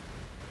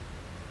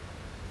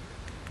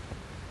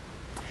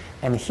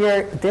 And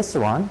here this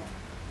one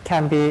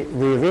can be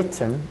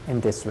rewritten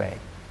in this way.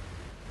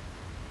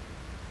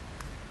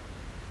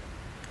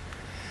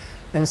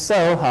 And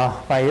so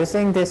by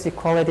using this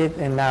equality,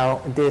 and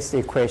now this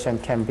equation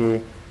can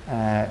be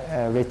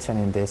written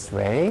in this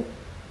way.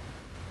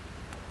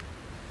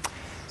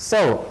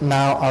 So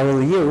now I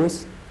will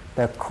use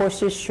the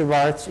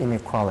Cauchy-Schwarz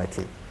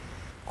inequality.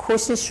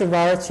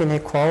 Cauchy-Schwarz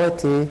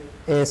inequality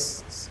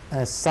is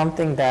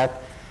something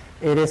that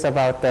it is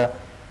about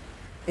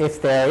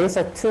if there is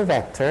a 2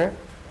 vector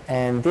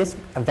and this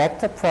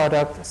vector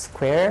product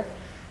square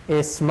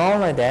is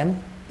smaller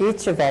than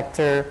each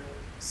vector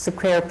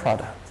square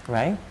product,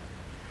 right?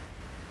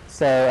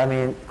 So I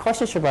mean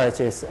Cauchy-Schwarz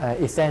is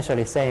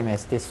essentially same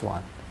as this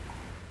one.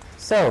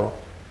 So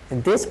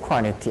in this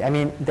quantity, I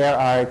mean there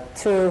are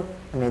two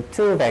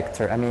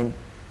vector. I mean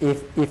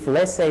if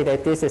let's say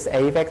that this is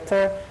a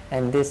vector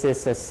and this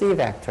is a c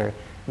vector,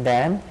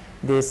 then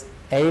this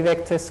a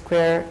vector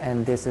square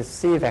and this is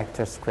c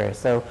vector square.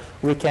 So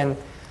we can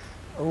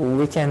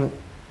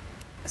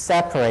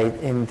separate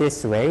in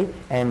this way,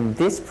 and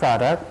this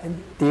product,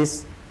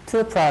 these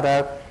two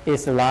product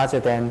is larger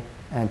than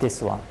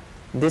this one.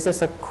 This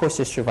is a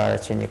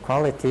Cauchy-Schwarz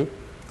inequality.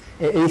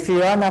 If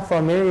you are not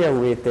familiar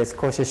with this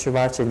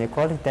Cauchy-Schwarz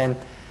inequality, then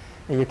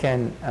you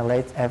can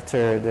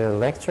after the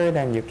lecture,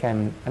 then you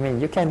can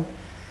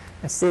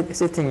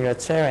sit in your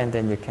chair and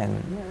then you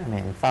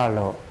can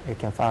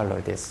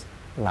follow this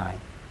line.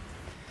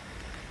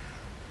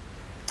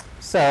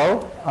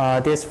 So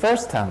this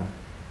first term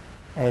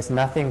is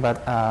nothing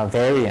but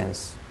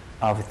variance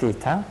of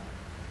theta,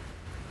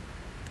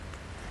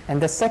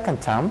 and the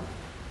second term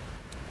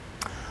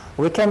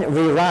we can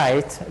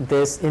rewrite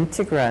this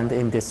integrand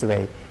in this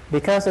way.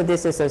 Because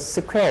this is a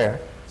square,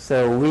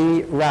 so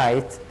we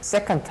write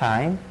second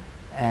time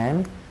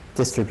and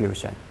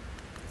distribution.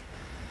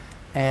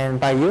 And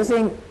by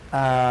using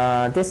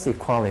this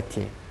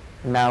equality,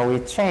 now we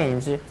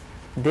change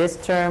this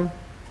term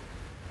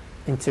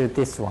into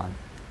this one.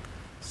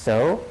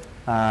 So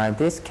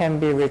this can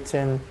be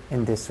written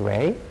in this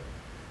way.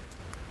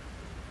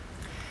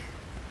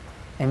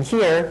 And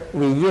here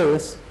we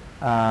use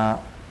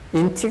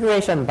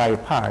integration by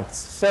parts.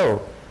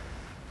 So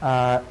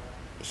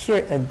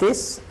here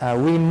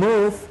we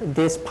move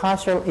this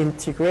partial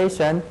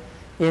integration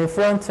in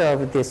front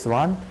of this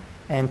one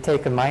and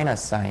take a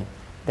minus sign.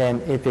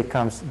 Then it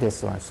becomes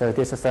this one. So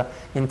this is the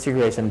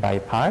integration by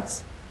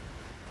parts.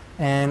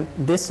 And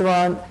this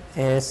one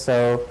is,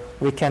 so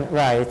we can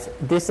write,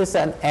 this is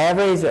an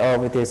average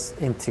of this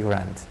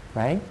integrand,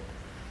 right?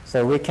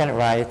 So we can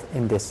write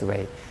in this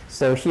way.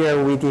 So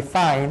here we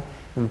define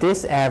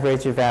this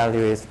average value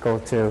is equal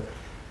to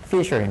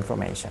Fisher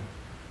information.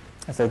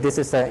 So this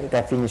is the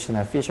definition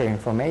of Fisher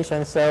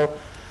information. So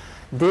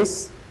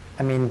this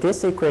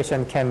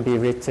equation can be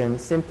written,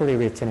 simply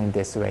written in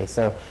this way.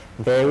 So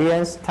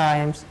variance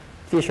times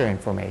Fisher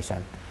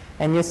information.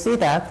 And you see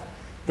that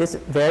this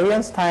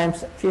variance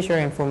times Fisher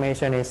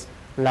information is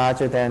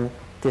larger than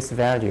this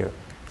value.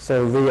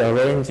 So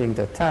rearranging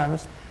the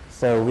terms,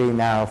 so we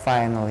now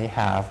finally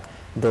have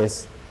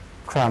this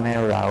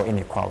Cramér-Rao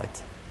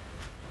inequality.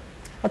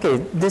 Okay,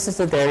 this is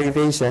the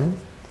derivation.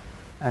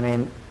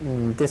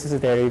 This is a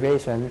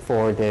derivation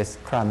for this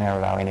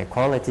Cramér-Rao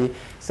inequality.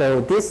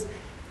 So this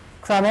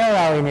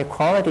Cramér-Rao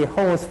inequality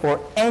holds for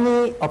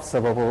any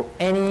observable,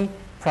 any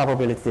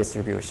probability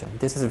distribution.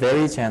 This is a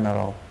very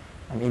general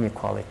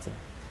inequality.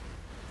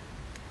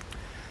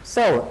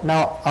 So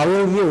now I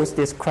will use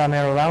this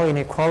Cramér-Rao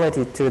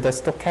inequality to the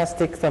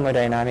stochastic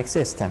thermodynamic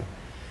system.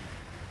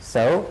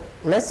 So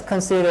let's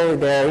consider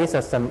there is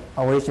some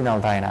original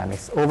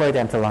dynamics over the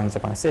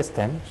Langevin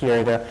system.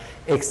 Here the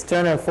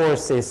external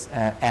force is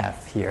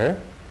F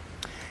here.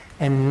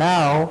 And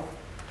now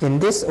in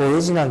this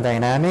original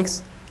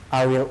dynamics,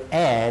 I will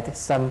add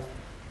some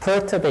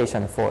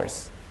perturbation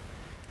force.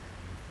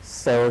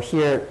 So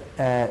here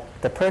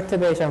the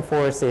perturbation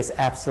force is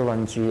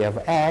epsilon g of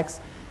x.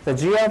 The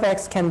g of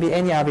x can be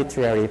any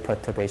arbitrary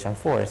perturbation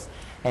force.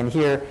 And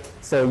here,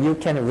 so you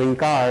can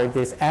regard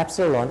this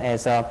epsilon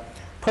as a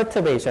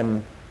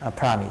perturbation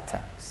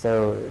parameter.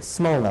 So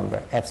small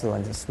number,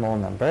 epsilon is a small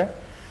number.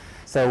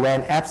 So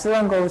when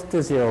epsilon goes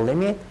to zero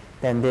limit,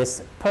 then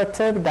this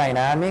perturbed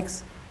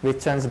dynamics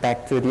returns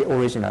back to the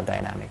original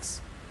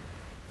dynamics.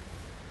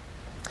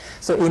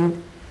 So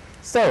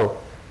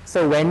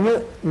when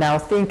you now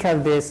think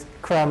of this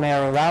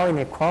Cramér-Rao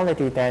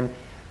inequality, then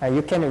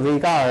you can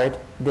regard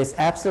this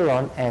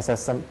epsilon as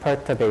some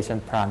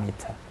perturbation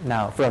parameter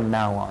from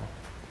now on.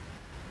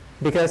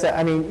 Because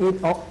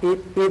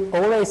it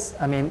always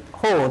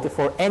hold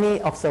for any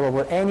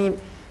observable, any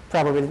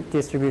probability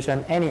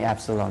distribution, any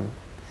epsilon.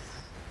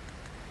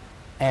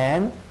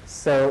 And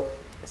so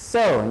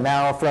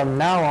now from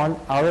now on,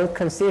 I will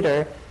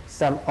consider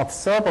some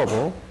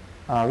observable,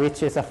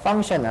 which is a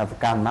function of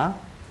gamma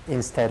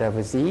instead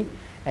of z,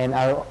 and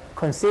I'll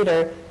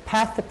consider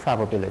path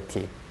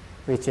probability,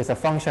 which is a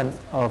function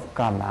of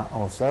gamma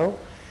also.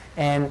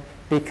 And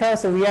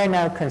because we are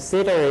now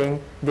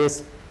considering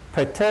this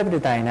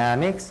perturbed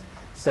dynamics,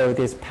 so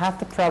this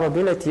path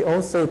probability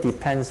also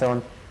depends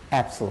on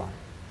epsilon.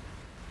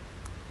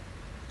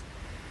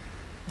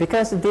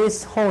 Because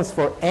this holds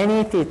for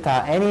any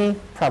theta, any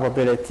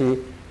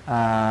probability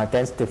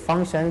density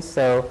function,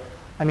 so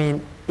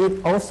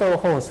it also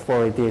holds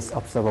for this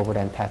observable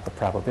and path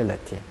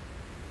probability.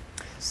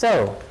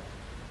 So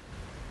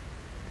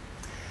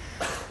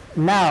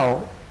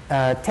now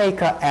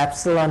take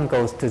epsilon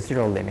goes to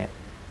zero limit.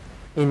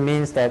 It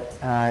means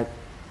that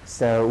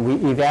so we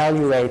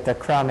evaluate the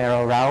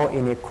Cramér-Rao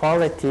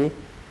inequality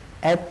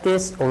at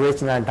this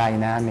original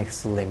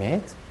dynamics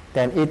limit,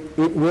 then it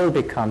will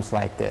becomes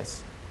like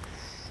this.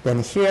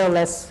 Then here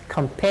let's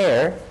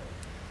compare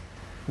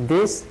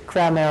this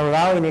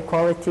Cramér-Rao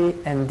inequality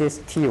and this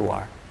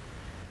TOR.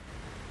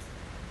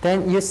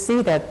 Then you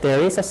see that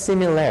there is a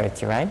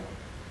similarity, right?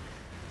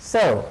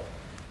 So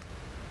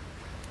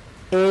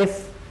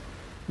if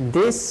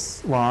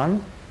this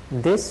one,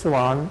 and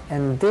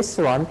this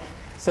one,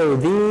 so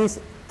these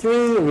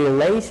three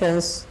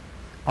relations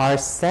are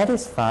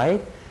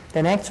satisfied,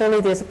 then actually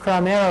this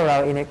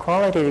Cramér-Rao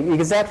inequality is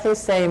exactly the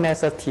same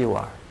as a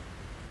TOR.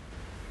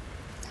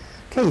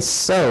 Okay,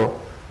 so,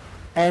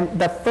 and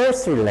the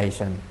first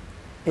relation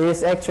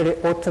is actually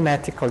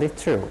automatically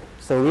true.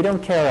 So we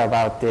don't care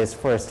about this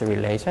first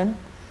relation.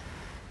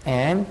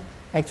 And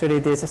actually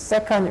this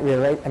second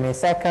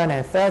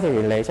and third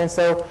relation.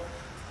 So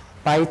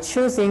by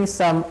choosing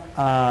some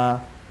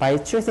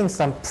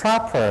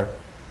proper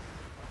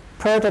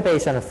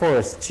perturbation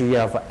force g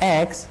of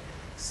x,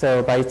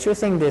 so by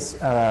choosing this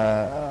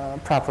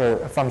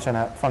proper function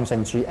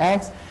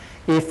gx,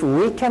 if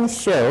we can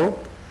show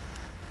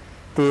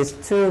these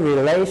two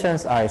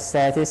relations are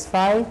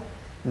satisfied,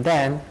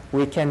 then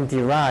we can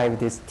derive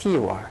this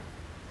TOR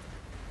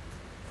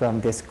from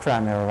this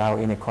Cramér-Rao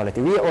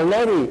inequality. We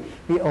already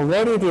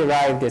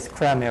derived this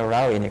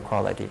Cramér-Rao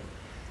inequality.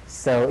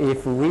 So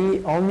if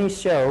we only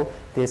show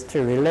these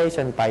two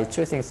relations by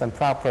choosing some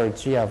proper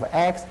g of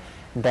x,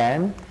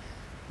 then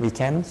we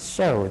can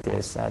show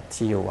this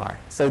TOR.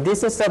 So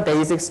this is a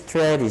basic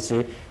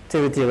strategy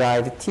to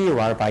derive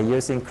TOR by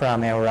using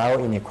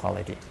Cramér-Rao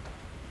inequality.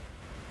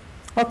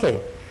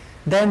 Okay,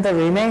 then the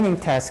remaining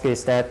task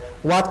is that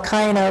what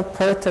kind of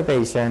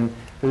perturbation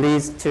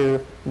leads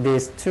to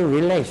these two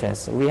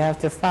relations? We have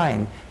to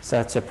find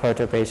such a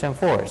perturbation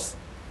force.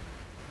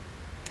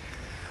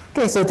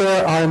 Okay, so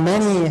there are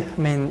many,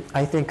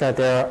 I think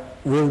there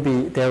will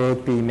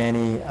be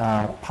many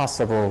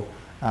possible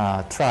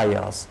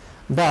trials.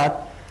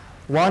 But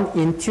one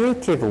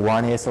intuitive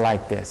one is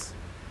like this.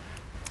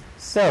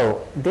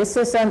 So this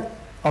is an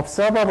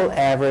observable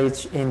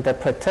average in the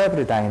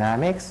perturbed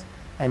dynamics,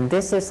 and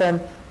this is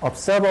an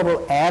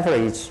observable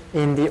average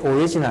in the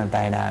original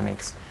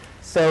dynamics.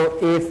 So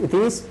if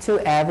these two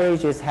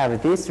averages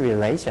have this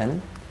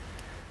relation,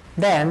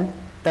 then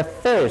the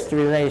first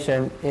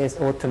relation is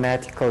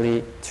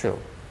automatically true.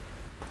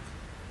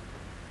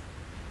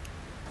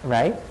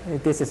 Right?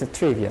 This is a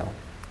trivial.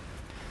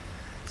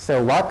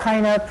 So what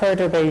kind of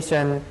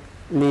perturbation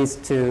leads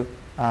to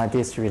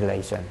this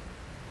relation?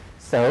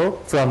 So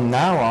from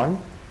now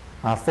on,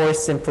 for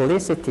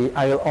simplicity,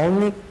 I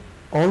will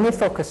only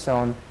focus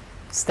on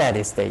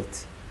steady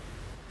state.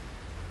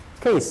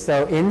 Okay,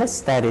 so in the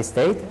steady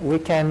state, we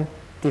can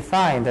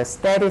define the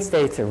steady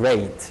state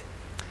rate.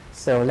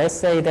 So let's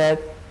say that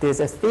this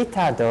is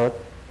theta dot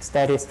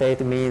steady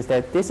state means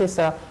that this is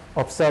a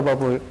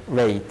observable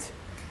rate.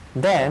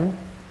 Then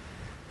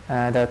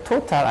the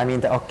total,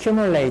 the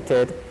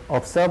accumulated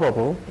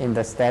observable in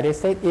the steady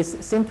state is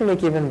simply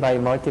given by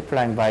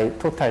multiplying by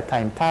total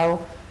time tau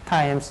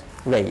times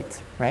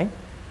rate, right?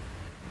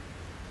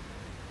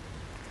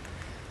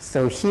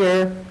 So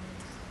here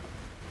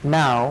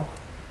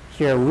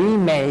we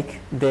make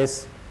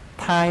this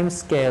time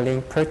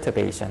scaling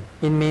perturbation.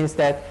 It means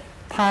that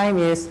time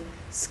is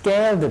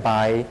scaled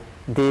by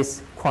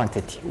this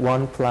quantity,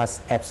 1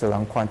 plus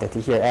epsilon quantity.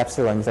 Here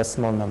epsilon is a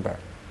small number.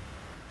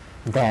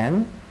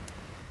 Then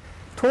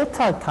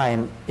total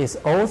time is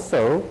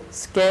also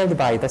scaled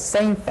by the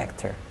same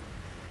factor.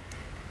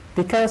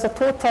 Because the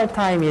total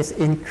time is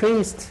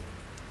increased,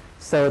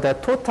 so the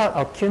total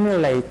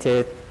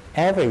accumulated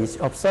average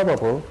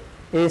observable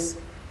is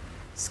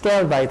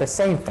scaled by the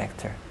same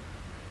factor,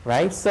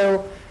 right?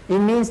 So it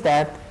means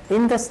that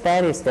in the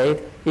steady state,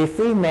 if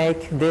we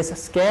make this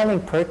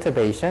scaling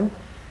perturbation,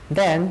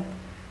 then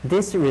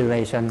this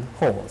relation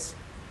holds.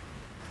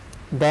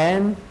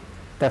 Then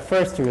the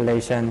first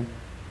relation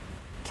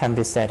can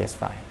be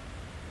satisfied.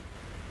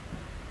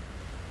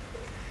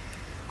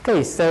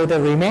 Okay, so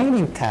the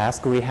remaining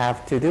task we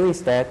have to do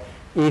is that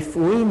if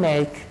we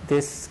make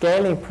this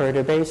scaling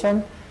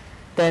perturbation,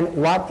 then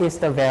what is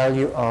the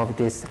value of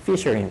this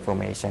Fisher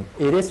information?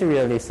 It is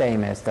really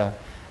same as the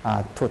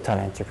total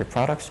entropy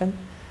production.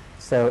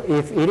 So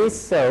if it is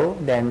so,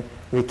 then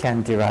we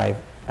can derive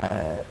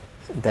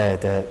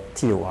the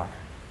TOR.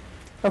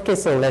 Okay,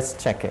 so let's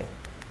check it.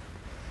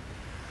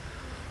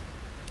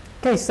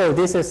 Okay, so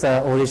this is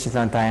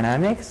original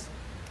dynamics.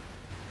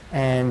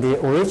 And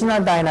the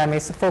original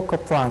dynamics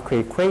Fokker-Planck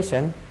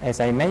equation, as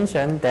I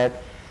mentioned, that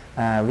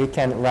we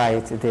can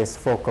write this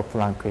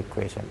Fokker-Planck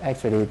equation.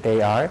 Actually,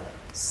 they are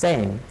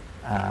same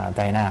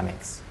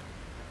dynamics.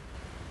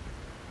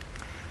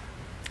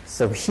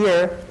 So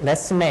here,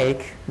 let's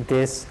make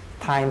this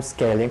time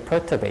scaling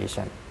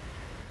perturbation.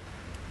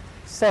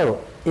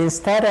 So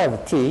instead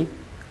of t,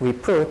 we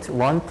put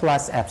 1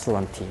 plus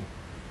epsilon t.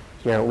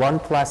 Here, 1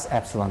 plus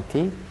epsilon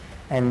t.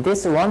 And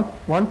this 1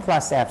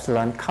 plus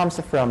epsilon comes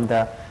from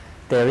the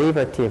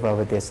derivative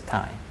of this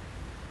time.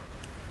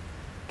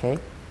 Okay?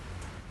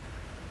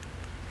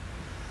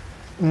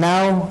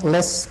 Now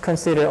let's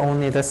consider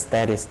only the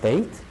steady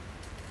state.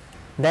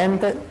 Then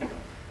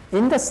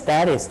in the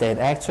steady state,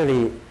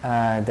 actually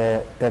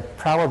the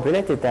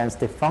probability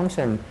density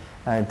function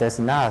does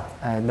not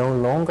no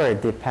longer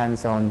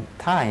depends on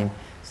time.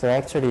 So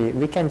actually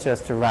we can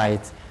just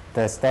write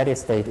the steady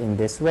state in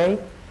this way.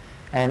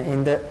 And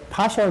in the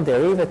partial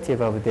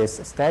derivative of this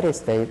steady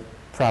state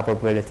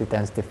probability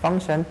density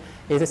function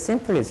is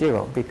simply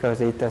 0 because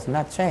it does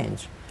not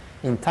change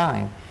in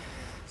time.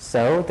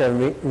 So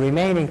the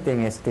remaining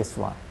thing is this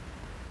one.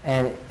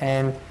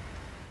 And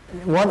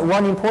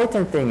one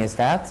important thing is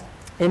that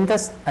in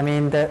this,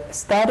 the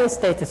steady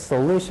state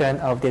solution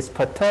of this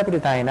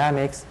perturbed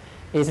dynamics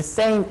is the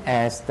same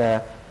as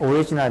the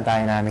original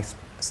dynamics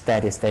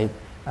steady state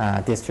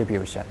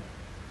distribution.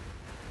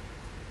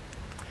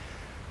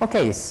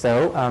 Okay,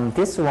 so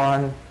this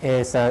one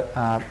is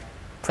a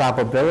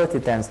probability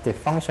density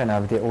function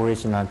of the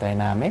original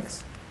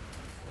dynamics.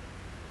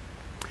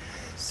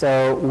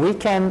 So we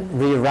can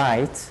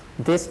rewrite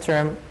this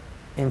term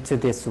into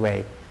this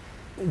way.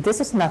 This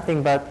is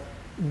nothing but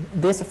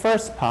this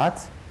first part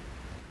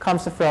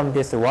comes from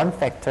this one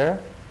factor,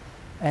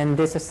 and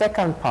this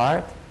second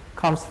part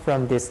comes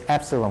from this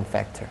epsilon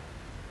factor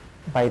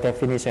by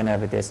definition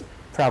of this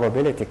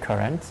probability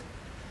current.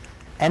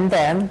 And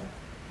then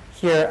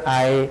here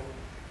I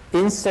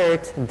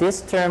insert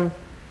this term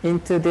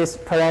into this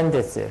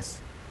parenthesis.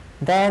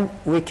 Then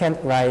we can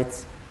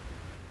write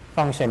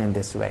function in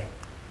this way.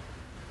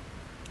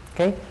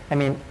 Okay?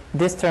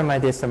 This term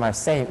and this term are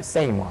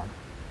same one.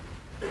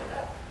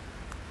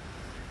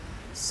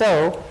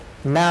 So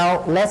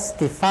now let's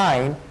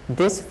define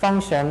this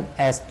function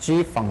as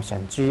g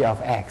function, g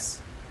of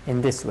x,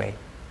 in this way.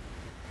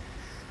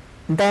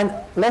 Then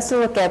let's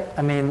look at,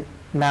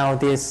 now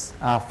this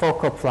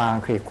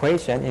Fokker-Planck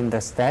equation in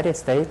the steady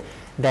state.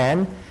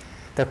 Then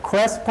the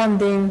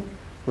corresponding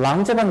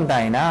Langevin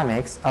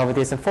dynamics of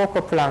this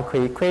Fokker-Planck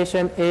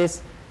equation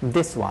is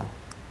this one.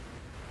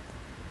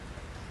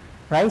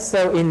 Right?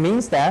 So it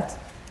means that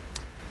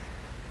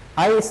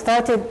I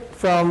started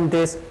from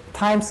this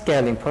time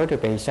scaling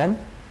perturbation,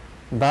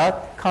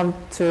 but come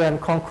to a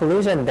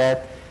conclusion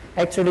that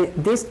actually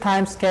this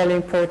time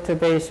scaling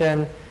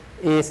perturbation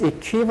is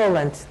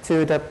equivalent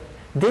to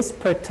this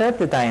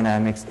perturbed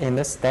dynamics in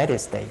the steady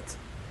state.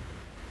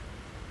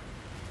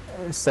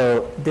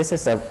 so this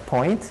is a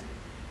point.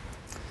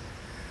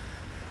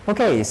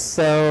 Okay,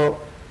 so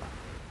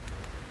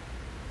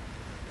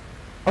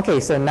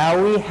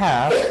now we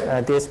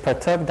have this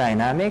perturbed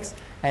dynamics,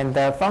 and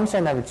the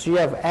function of g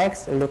of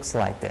x looks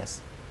like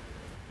this.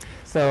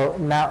 So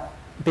now,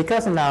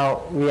 because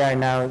now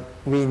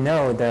we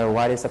know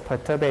what is a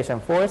perturbation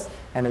force,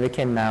 and we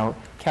can now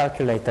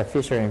calculate the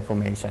Fisher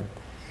information.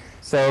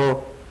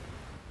 So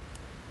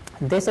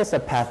this is a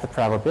path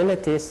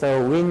probability,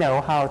 so we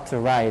know how to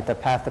write the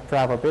path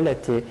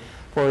probability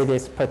for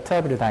this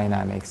perturbed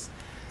dynamics.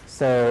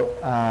 So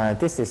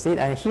this is it,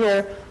 and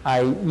here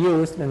I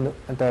used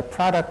the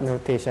product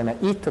notation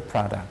e to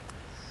product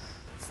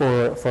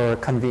for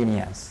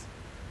convenience.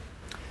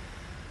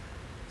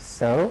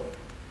 So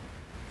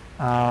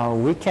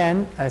we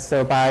can,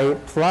 so by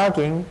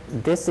plugging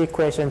this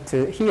equation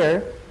to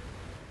here,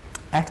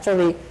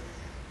 actually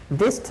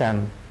this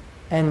term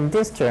and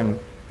this term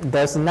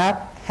does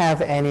not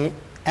have any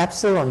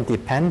epsilon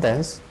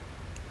dependence.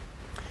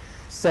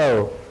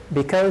 So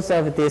because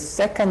of this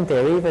second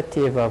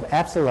derivative of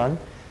epsilon,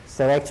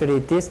 so actually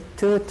these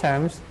two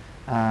terms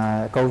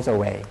goes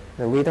away.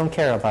 So we don't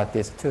care about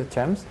these two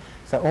terms.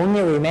 So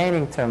only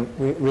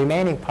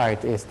remaining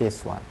part is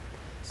this one.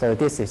 So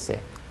this is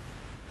it.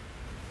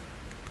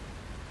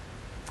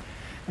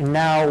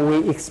 Now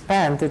we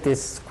expand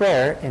this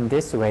square in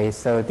this way.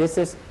 So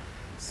this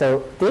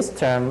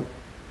term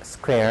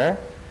square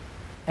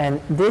and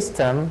this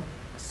term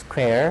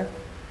square,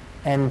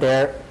 and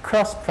their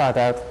cross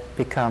product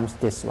becomes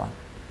this one.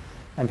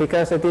 And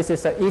because this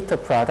is an eta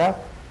product,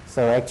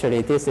 so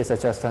actually this is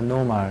just a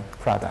normal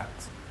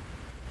product.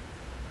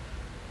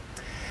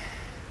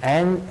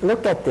 And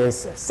look at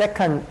this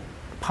second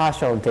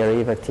partial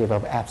derivative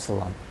of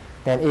epsilon.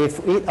 Then if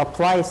it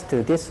applies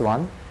to this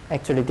one,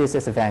 actually this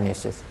is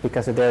vanishes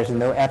because there is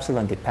no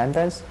epsilon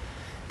dependence.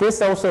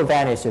 This also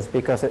vanishes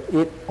because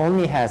it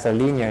only has a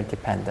linear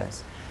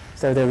dependence.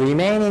 So the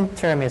remaining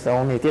term is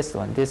only this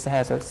one. This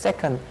has a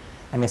second,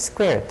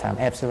 square term,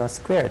 epsilon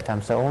square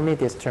term. So only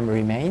this term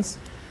remains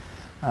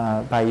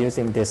by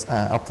using this,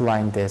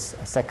 applying this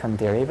second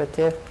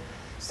derivative.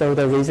 So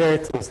the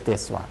result is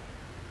this one.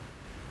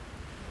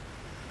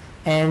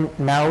 And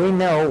now we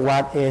know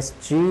what is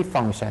g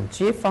function.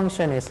 G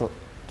function is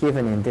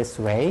given in this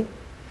way.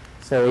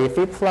 So if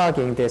we plug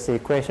in this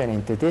equation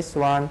into this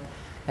one,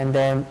 and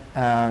then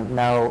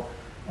now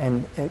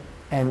and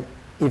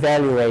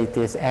evaluate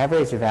this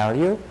average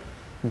value,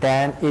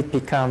 then it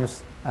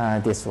becomes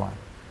this one.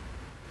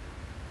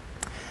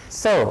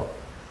 So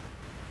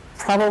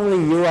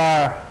probably you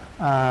are,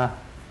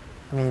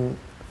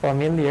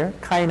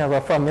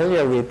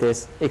 familiar with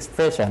this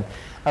expression.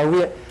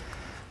 We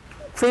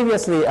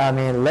previously,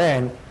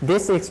 learned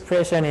this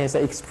expression is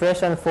an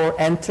expression for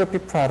entropy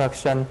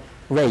production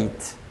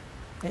rate.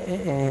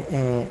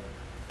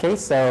 Okay,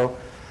 so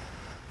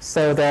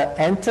the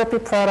entropy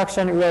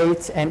production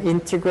rate and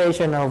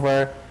integration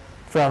over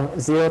from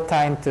 0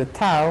 time to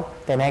tau,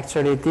 then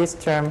actually this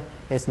term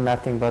is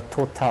nothing but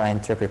total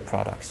entropy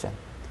production.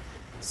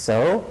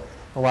 So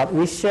what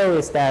we show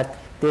is that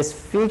this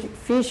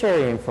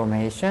Fisher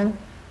information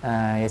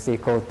is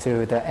equal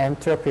to the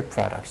entropy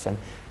production.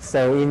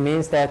 So it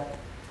means that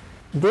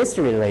this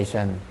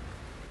relation,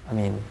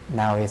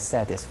 now is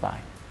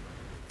satisfied.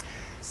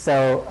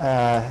 So,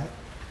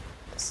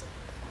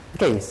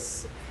 okay,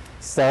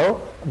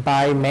 so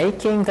by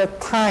making the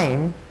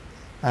time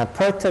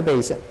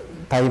perturbation,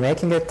 by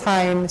making the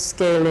time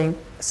scale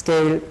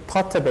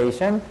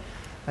perturbation,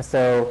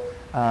 so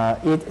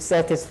it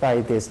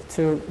satisfies these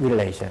two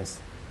relations.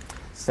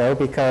 So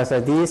because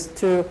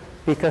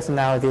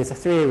now these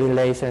three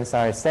relations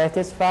are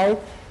satisfied,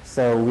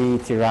 so we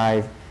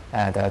derive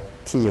the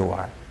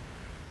TUR.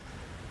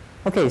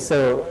 Okay,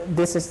 so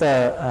this is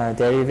the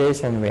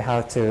derivation way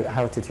how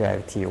to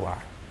derive TUR.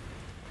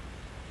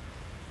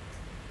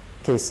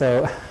 Okay,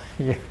 so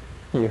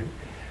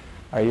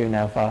are you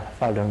now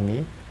following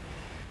me?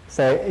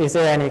 So is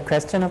there any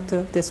question up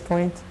to this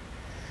point?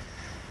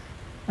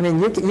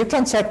 You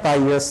can check by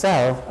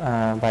yourself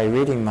by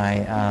reading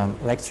my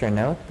lecture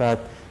note, but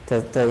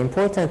the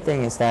important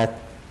thing is that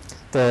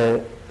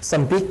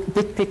some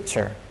big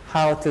picture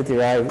how to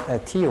derive a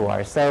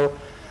TUR. So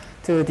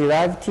to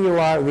derive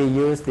TUR, we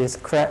use this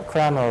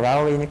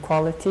Cramer-Rao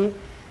inequality,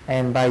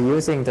 and by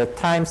using the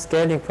time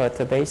scaling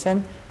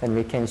perturbation, then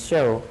we can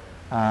show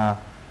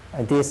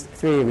these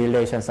three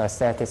relations are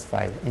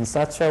satisfied. In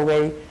such a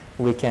way,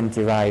 we can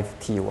derive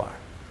TUR.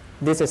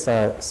 This is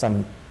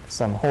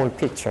some whole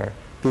picture,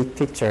 big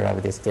picture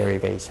of this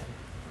derivation.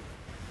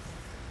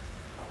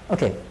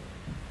 Okay,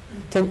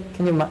 can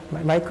you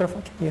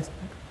microphone? Can you use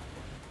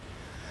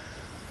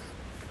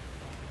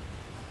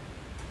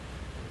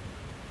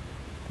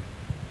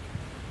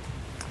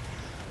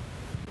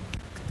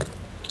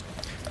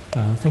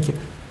Thank you.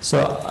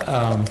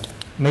 So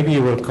maybe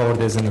you will cover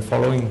this in the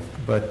following,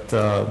 but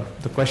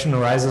the question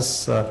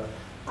arises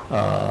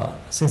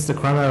since the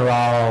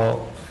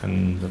Cramer-Rao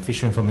and the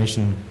Fisher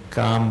information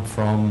come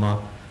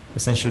from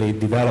essentially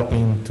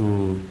developing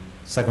to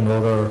second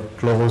order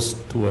close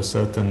to a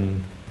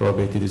certain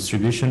probability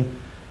distribution,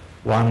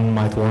 one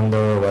might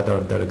wonder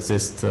whether there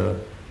exists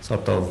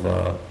sort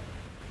of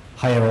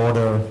higher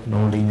order,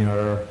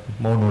 nonlinear,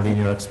 more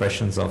nonlinear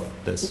expressions of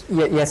this.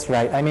 Yes,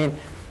 right. I mean,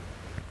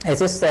 as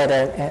you said,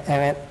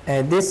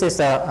 this is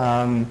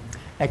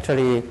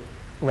actually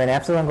when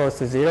epsilon goes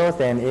to 0,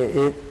 then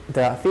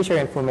the Fisher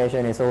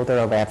information is order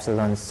of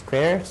epsilon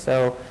squared.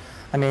 So,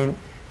 I mean,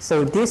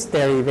 so this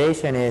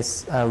derivation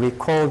is we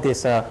call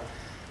this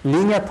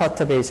linear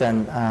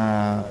perturbation.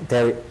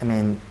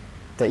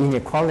 The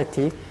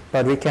inequality,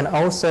 but we can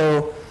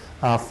also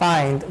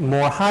find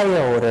more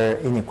higher order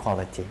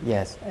inequality.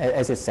 Yes,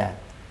 as you said,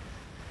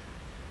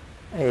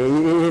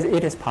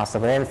 it is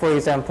possible. And for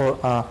example,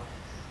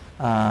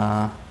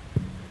 I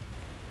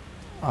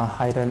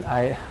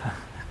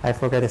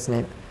forget his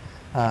name.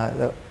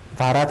 The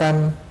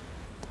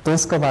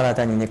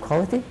Donskoy-Baladan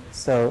inequality.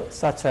 So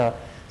such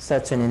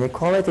an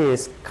inequality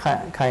is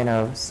kind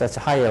of such a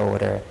higher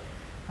order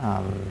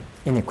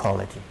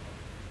inequality.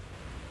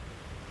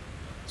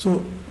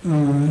 So,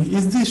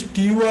 is this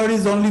TUR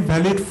is only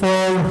valid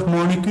for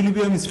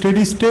non-equilibrium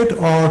steady state,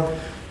 or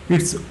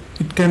it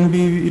can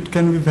be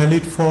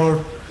valid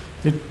for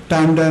the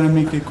time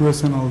dynamic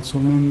equation also?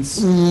 Means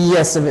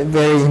yes, a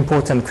very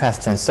important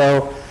question.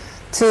 So,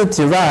 to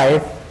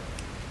derive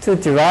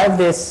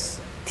this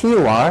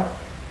TUR,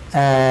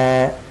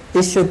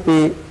 it should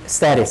be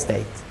steady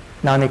state,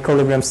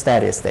 non-equilibrium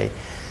steady state.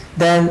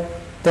 Then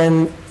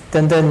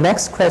the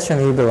next question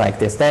will be like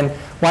this. Then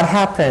what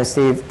happens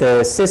if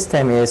the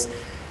system is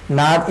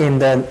not in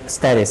the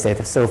steady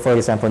state? So for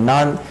example,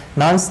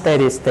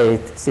 non-steady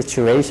state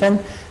situation,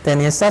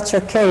 then in such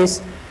a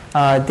case,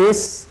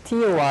 this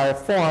TUR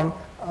form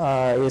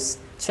is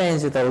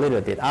changed a little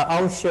bit.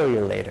 I'll show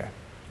you later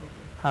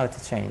how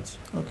to change.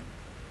 okay.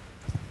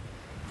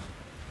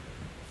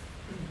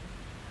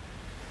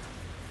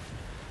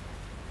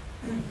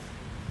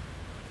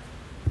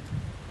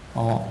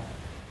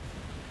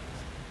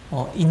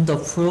 In the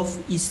proof,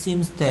 it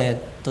seems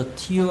that the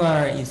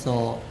TUR is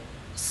a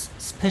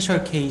special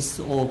case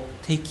of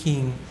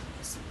taking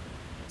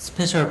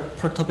special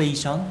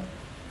perturbation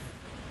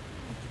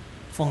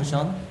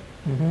function.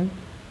 Mm-hmm.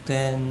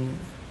 Then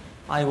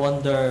I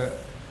wonder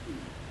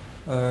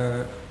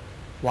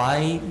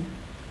why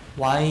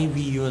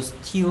we use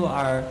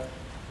TUR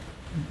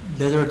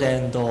rather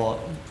than the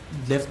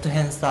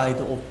left-hand side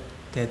of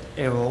that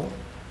arrow.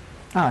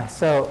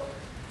 So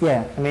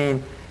yeah, I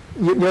mean,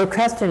 your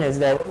question is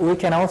that we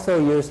can also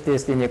use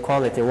this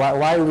inequality.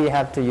 Why we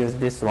have to use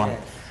this one?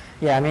 Yes.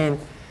 Yeah, I mean,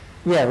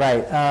 yeah,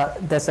 right.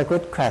 That's a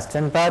good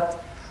question.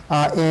 But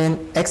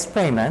in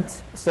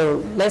experiment,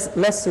 so let's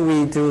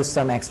redo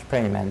some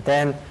experiment.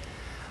 Then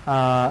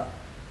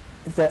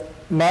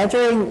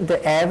measuring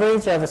the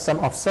average of some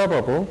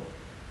observable,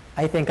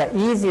 I think are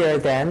easier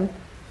than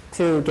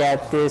to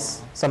get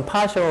this some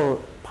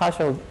partial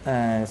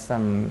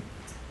some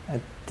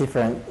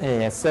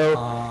different.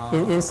 So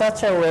in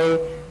such a way,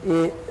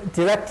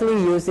 directly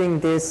using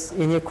this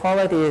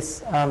inequality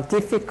is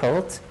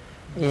difficult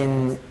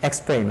in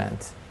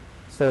experiment.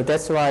 So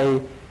that's why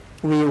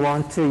we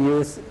want to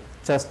use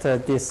just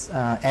this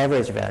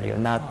average value,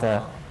 not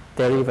the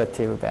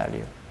derivative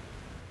value.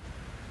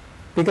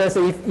 Because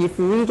if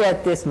we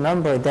get this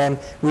number, then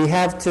we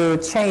have to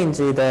change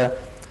the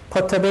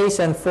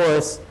perturbation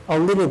force a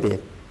little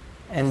bit,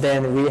 and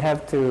then we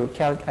have to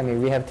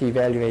we have to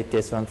evaluate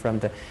this one from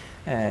the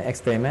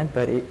experiment,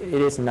 but it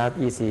is not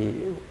easy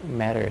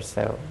matter,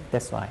 so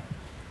that's why.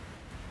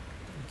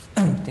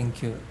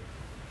 Thank you.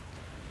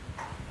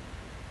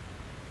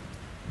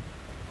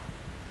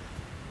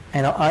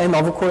 And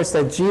of course,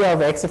 the g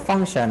of x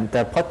function,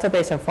 the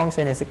perturbation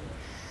function, is a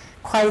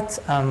quite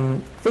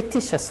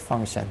fictitious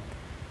function.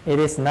 It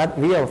is not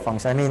real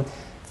function. I mean,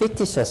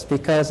 fictitious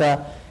because it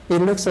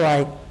looks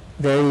like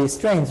very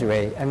strange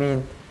way. I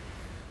mean,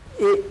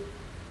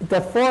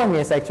 the form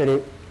is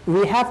actually,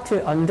 we have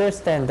to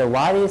understand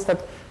what is the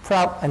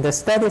and the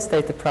steady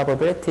state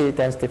probability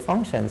density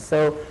function.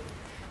 So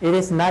it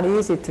is not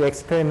easy to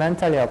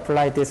experimentally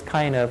apply this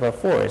kind of a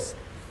force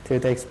to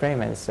the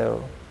experiment.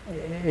 So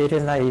it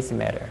is not easy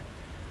matter.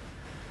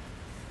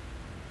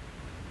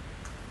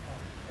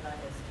 Can I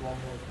ask one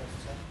more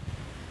question?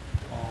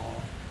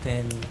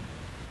 Then,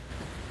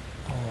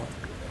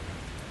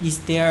 is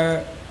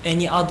there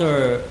any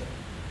other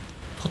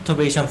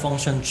perturbation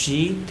function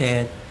g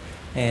that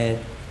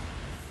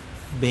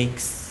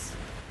makes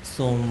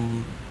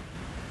some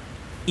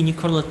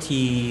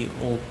inequality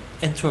of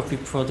entropy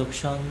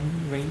production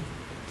rate?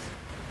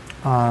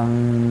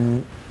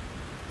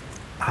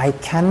 I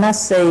cannot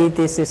say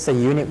this is a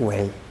unique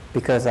way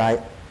because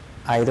I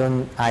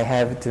do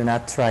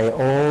not try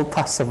all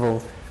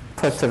possible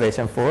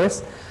perturbation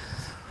force,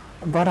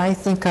 but I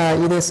think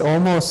it is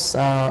almost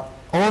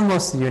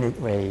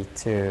unique way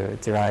to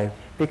derive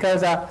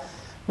because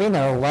we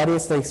know what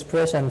is the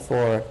expression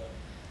for.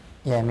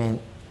 Yeah, I mean,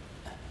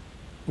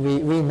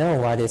 we know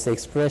what is the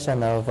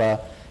expression of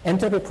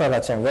entropy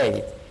production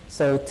rate.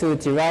 So to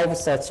derive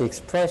such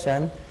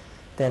expression,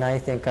 then I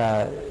think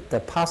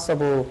the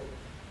possible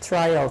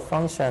trial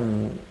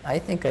function, I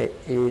think it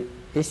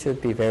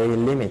should be very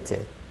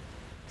limited.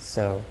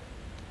 So,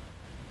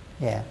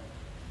 yeah.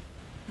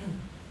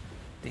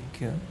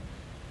 Thank you.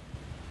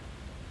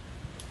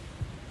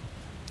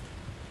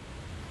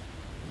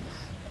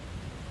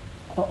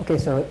 Okay,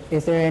 so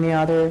is there any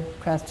other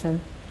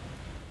question?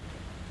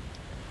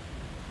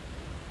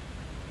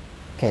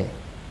 Okay.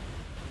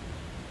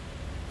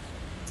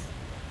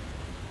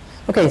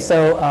 Okay,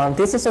 so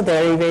this is a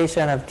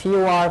derivation of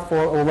TUR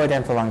for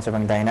overdamped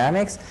Langevin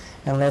dynamics,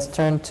 and let's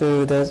turn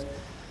to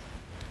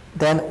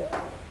then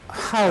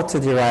how to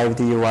derive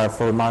DUR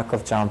for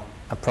Markov jump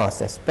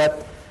process.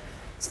 But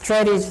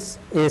strategy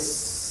is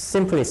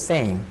simply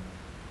same.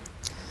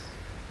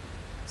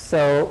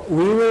 So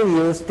we will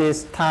use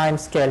this time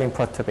scaling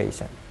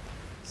perturbation.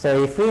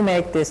 So if we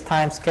make this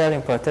time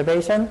scaling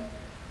perturbation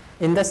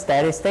in the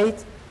steady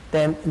state,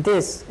 then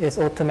this is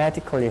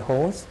automatically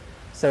holds.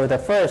 So the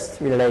first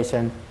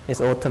relation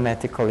is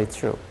automatically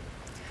true.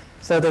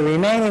 So the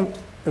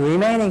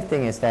remaining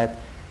thing is that,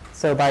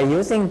 so by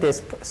using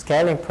this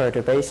scaling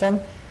perturbation,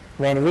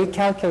 when we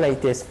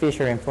calculate this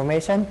Fisher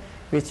information,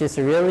 which is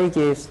really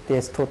gives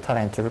this total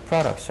entropy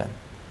production,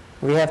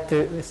 we have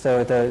to,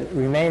 so the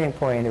remaining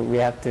point we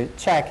have to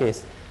check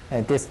is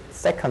this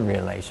second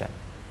relation.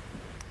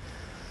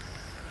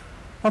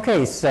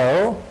 Okay,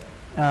 so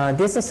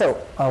this is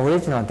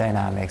original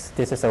dynamics.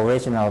 This is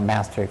original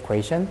master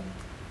equation.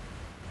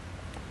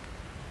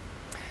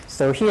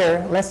 So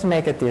here, let's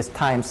make it this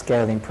time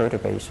scaling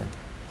perturbation.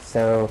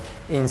 So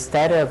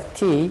instead of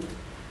t,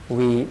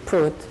 we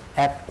put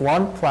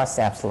 1 plus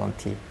epsilon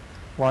t.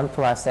 1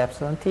 plus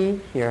epsilon t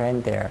here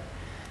and there.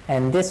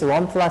 And this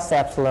 1 plus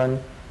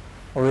epsilon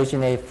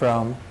originate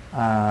from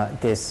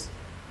this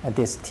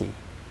t.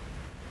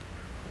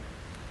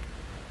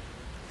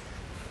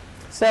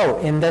 So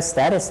in the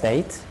steady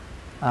state,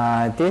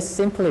 this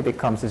simply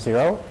becomes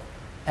 0,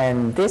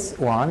 and this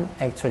one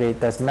actually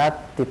does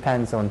not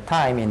depend on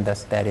time in the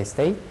steady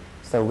state,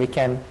 so we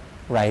can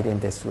write in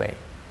this way.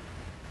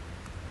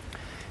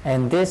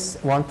 And this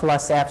 1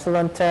 plus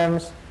epsilon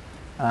terms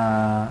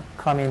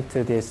come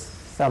into this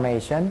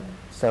summation,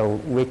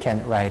 so we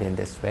can write in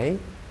this way.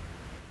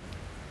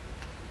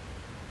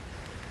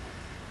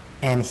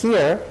 And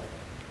here,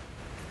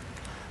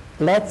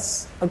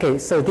 okay,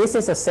 so this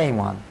is the same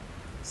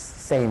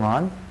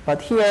one,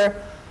 but here,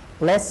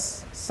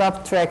 let's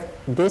subtract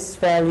this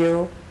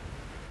value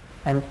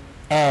and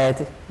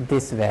add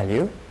this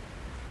value.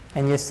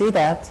 And you see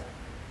that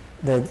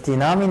the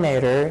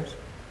denominators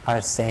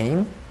are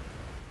same,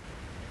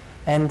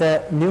 and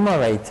the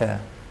numerator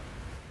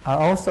are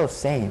also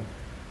same.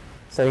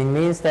 So it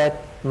means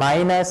that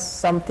minus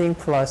something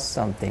plus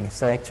something.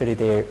 So actually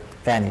they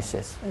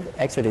vanishes.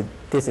 Actually,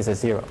 this is a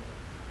 0.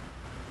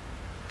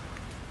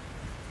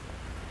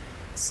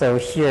 So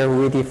here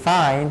we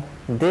define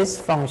this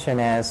function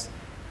as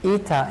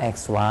eta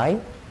xy.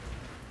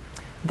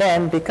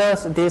 Then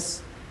because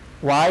this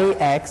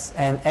yx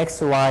and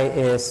xy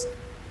is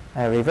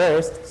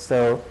reversed,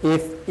 so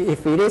if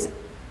it is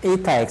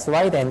eta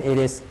xy, then it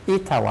is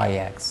eta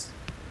yx.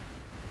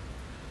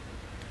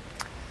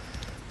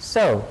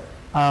 So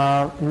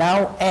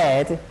now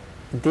add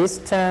this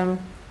term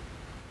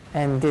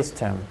and this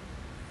term.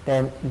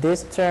 Then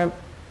this term,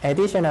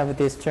 addition of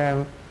this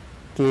term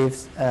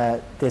gives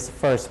this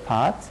first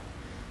part,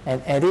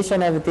 and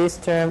addition of this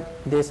term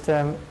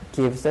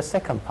gives the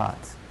second part.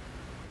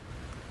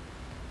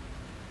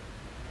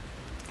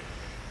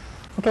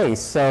 Okay,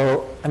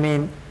 so I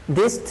mean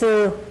these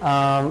two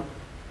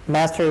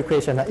master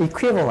equations are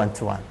equivalent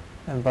to one,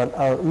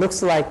 but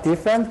looks like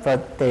different,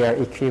 but they are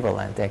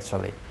equivalent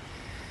actually.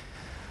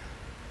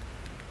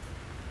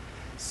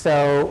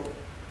 So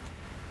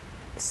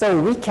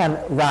we can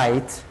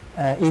write,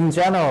 in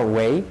general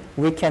way,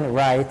 we can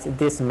write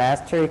this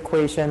master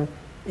equation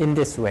in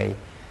this way.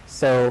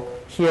 So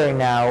here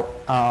now,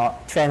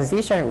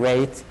 transition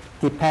rate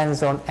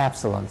depends on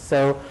epsilon.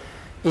 So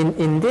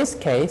in this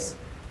case,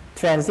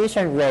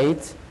 transition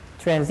rate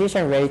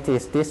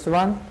is this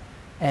one,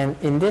 and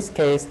in this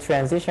case,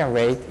 transition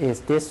rate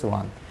is this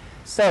one.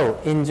 So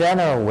in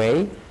general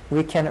way,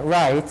 we can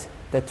write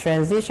the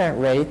transition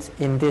rate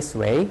in this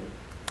way.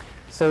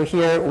 So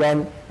here,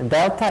 when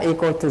delta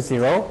equal to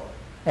 0,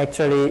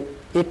 actually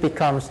it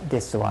becomes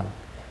this one.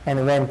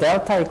 And when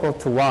delta equal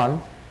to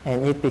 1,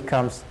 and it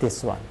becomes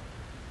this one.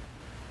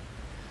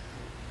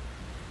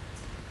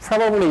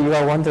 Probably you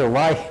are wondering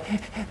why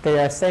they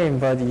are same,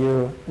 but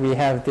we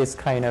have this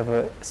kind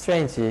of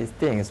strange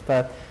things,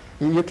 but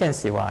you can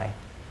see why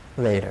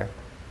later.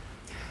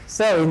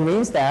 So it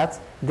means that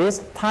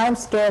this time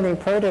scaling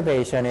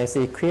perturbation is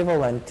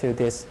equivalent to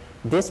this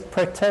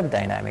perturbed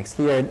dynamics.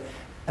 Here,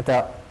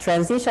 the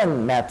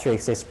transition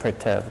matrix is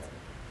perturbed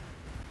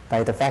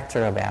by the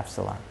factor of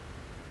epsilon.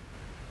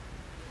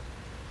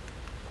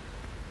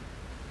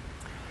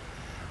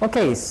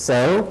 Okay,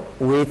 so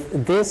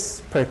with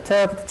this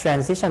perturbed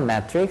transition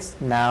matrix,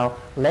 now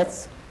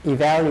let's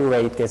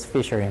evaluate this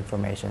Fisher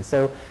information.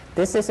 So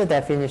this is a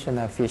definition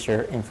of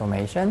Fisher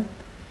information.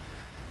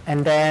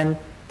 And then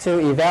to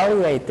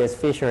evaluate this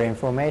Fisher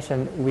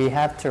information, we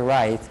have to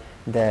write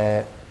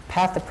the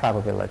path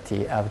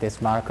probability of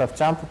this Markov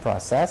jump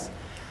process.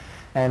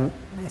 And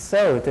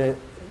so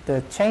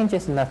the change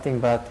is nothing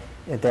but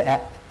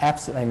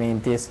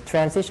this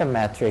transition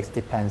matrix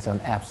depends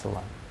on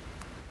epsilon.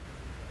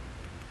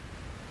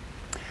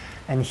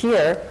 And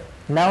here,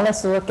 now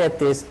let's look at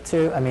these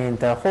two,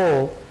 the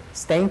whole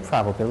staying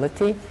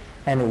probability,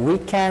 and we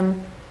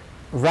can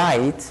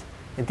write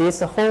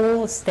this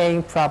whole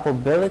staying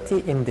probability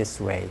in this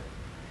way.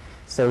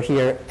 So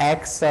here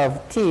x of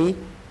t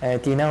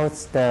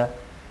denotes the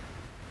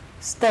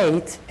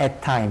state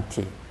at time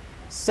t.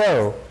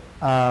 So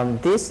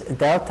this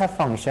delta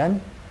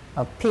function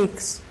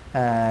picks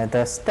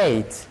the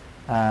state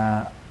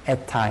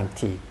at time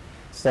t.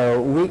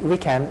 So we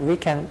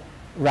can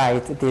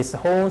write this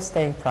whole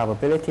staying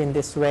probability in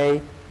this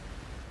way.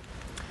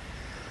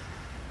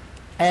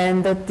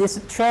 And this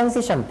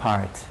transition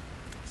part.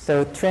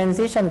 So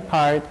transition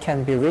part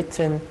can be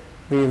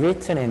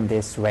rewritten in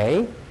this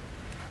way.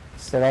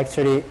 So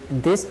actually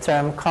this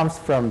term comes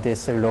from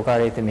this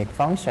logarithmic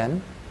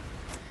function.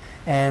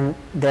 And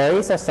there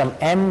is some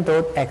m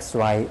dot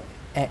xy,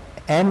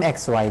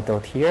 mxy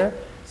dot here.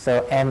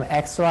 So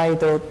mxy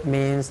dot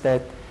means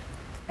that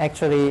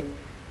actually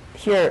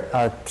here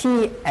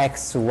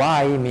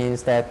txy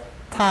means that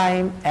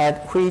time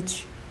at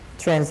which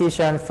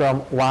transition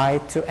from y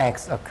to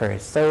x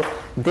occurs. So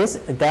this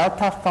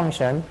delta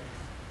function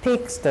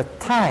picks the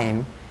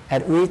time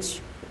at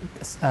which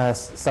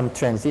some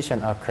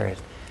transition occurs.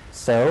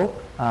 So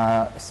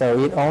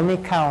it only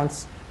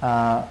counts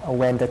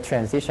when the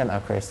transition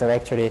occurs. So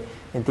actually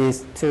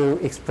these two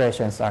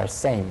expressions are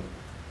same.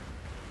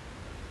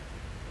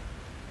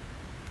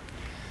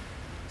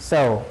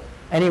 So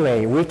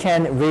anyway, we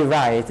can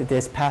rewrite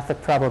this path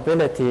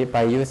probability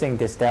by using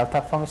this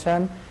delta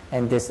function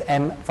and this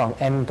m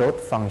dot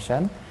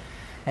function.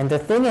 And the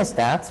thing is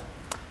that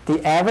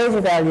the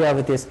average value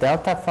of this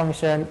delta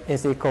function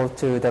is equal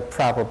to the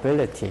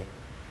probability.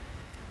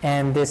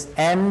 And this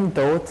m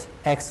dot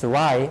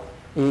xy,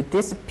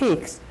 this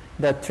picks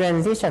the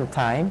transition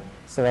time.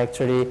 So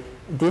actually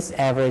this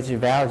average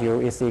value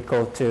is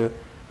equal to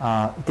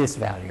this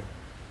value.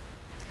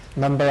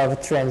 Number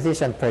of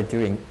transition per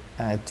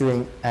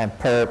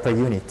per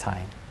unit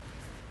time.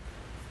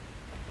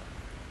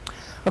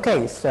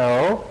 Okay,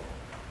 so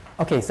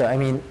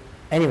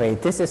anyway,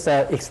 this is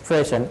an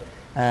expression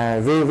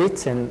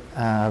rewritten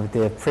of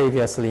the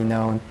previously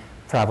known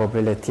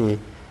probability,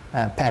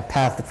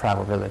 path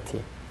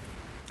probability.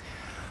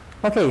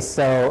 Okay,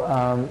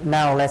 so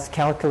now let's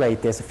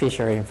calculate this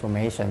Fisher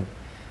information.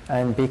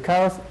 And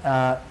because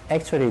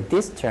actually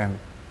this term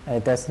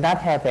does not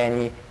have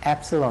any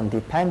epsilon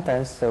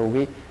dependence, so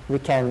we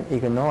can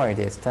ignore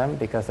this term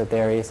because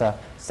there is a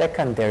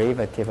second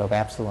derivative of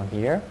epsilon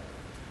here.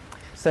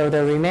 So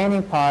the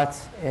remaining part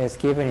is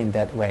given in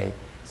that way.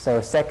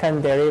 So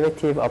second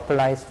derivative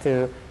applies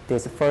to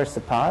this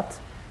first part,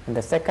 and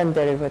the second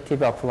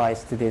derivative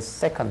applies to this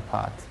second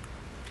part.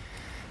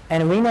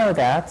 And we know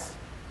that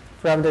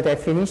from the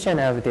definition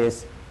of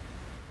this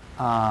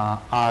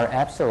r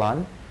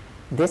epsilon,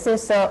 this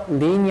is a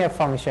linear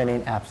function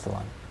in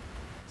epsilon.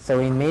 So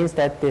it means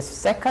that this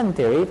second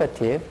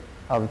derivative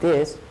of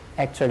this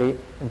actually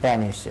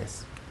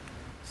vanishes.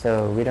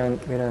 So we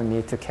don't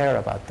need to care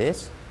about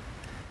this.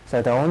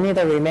 So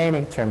the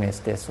remaining term is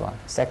this one,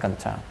 second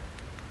term.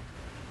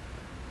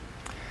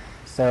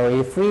 So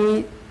if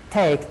we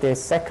take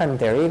this second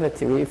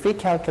derivative, if we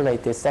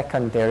calculate this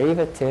second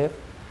derivative,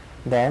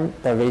 then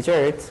the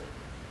result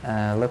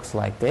looks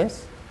like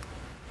this.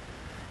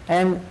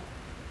 And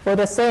for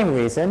the same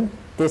reason,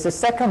 this is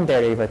second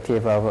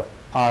derivative of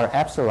r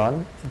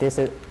epsilon, this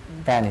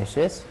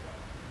vanishes.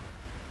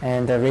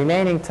 And the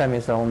remaining term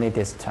is only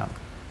this term.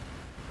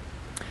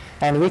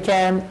 And we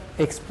can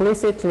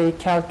explicitly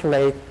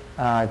calculate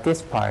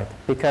this part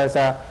because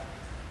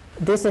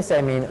this is,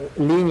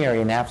 linear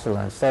in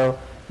epsilon. So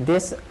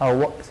this,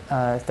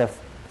 the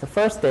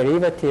first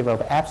derivative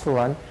of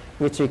epsilon,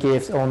 which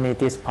gives only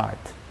this part.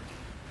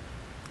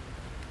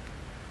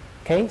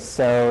 Okay,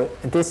 so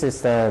this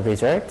is the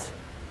result.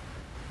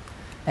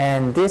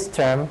 And this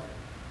term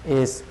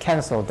is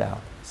cancelled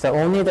out. So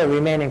only the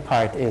remaining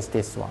part is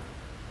this one.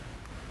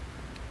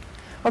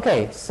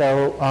 Okay,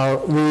 so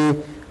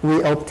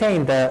we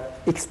obtain the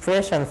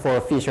expression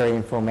for Fisher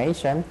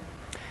information.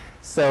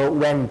 So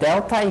when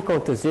delta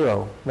equal to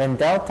 0,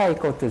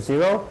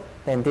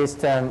 then this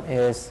term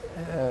is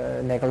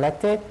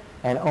neglected,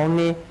 and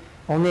only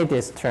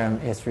this term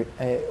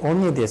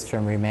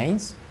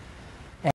remains.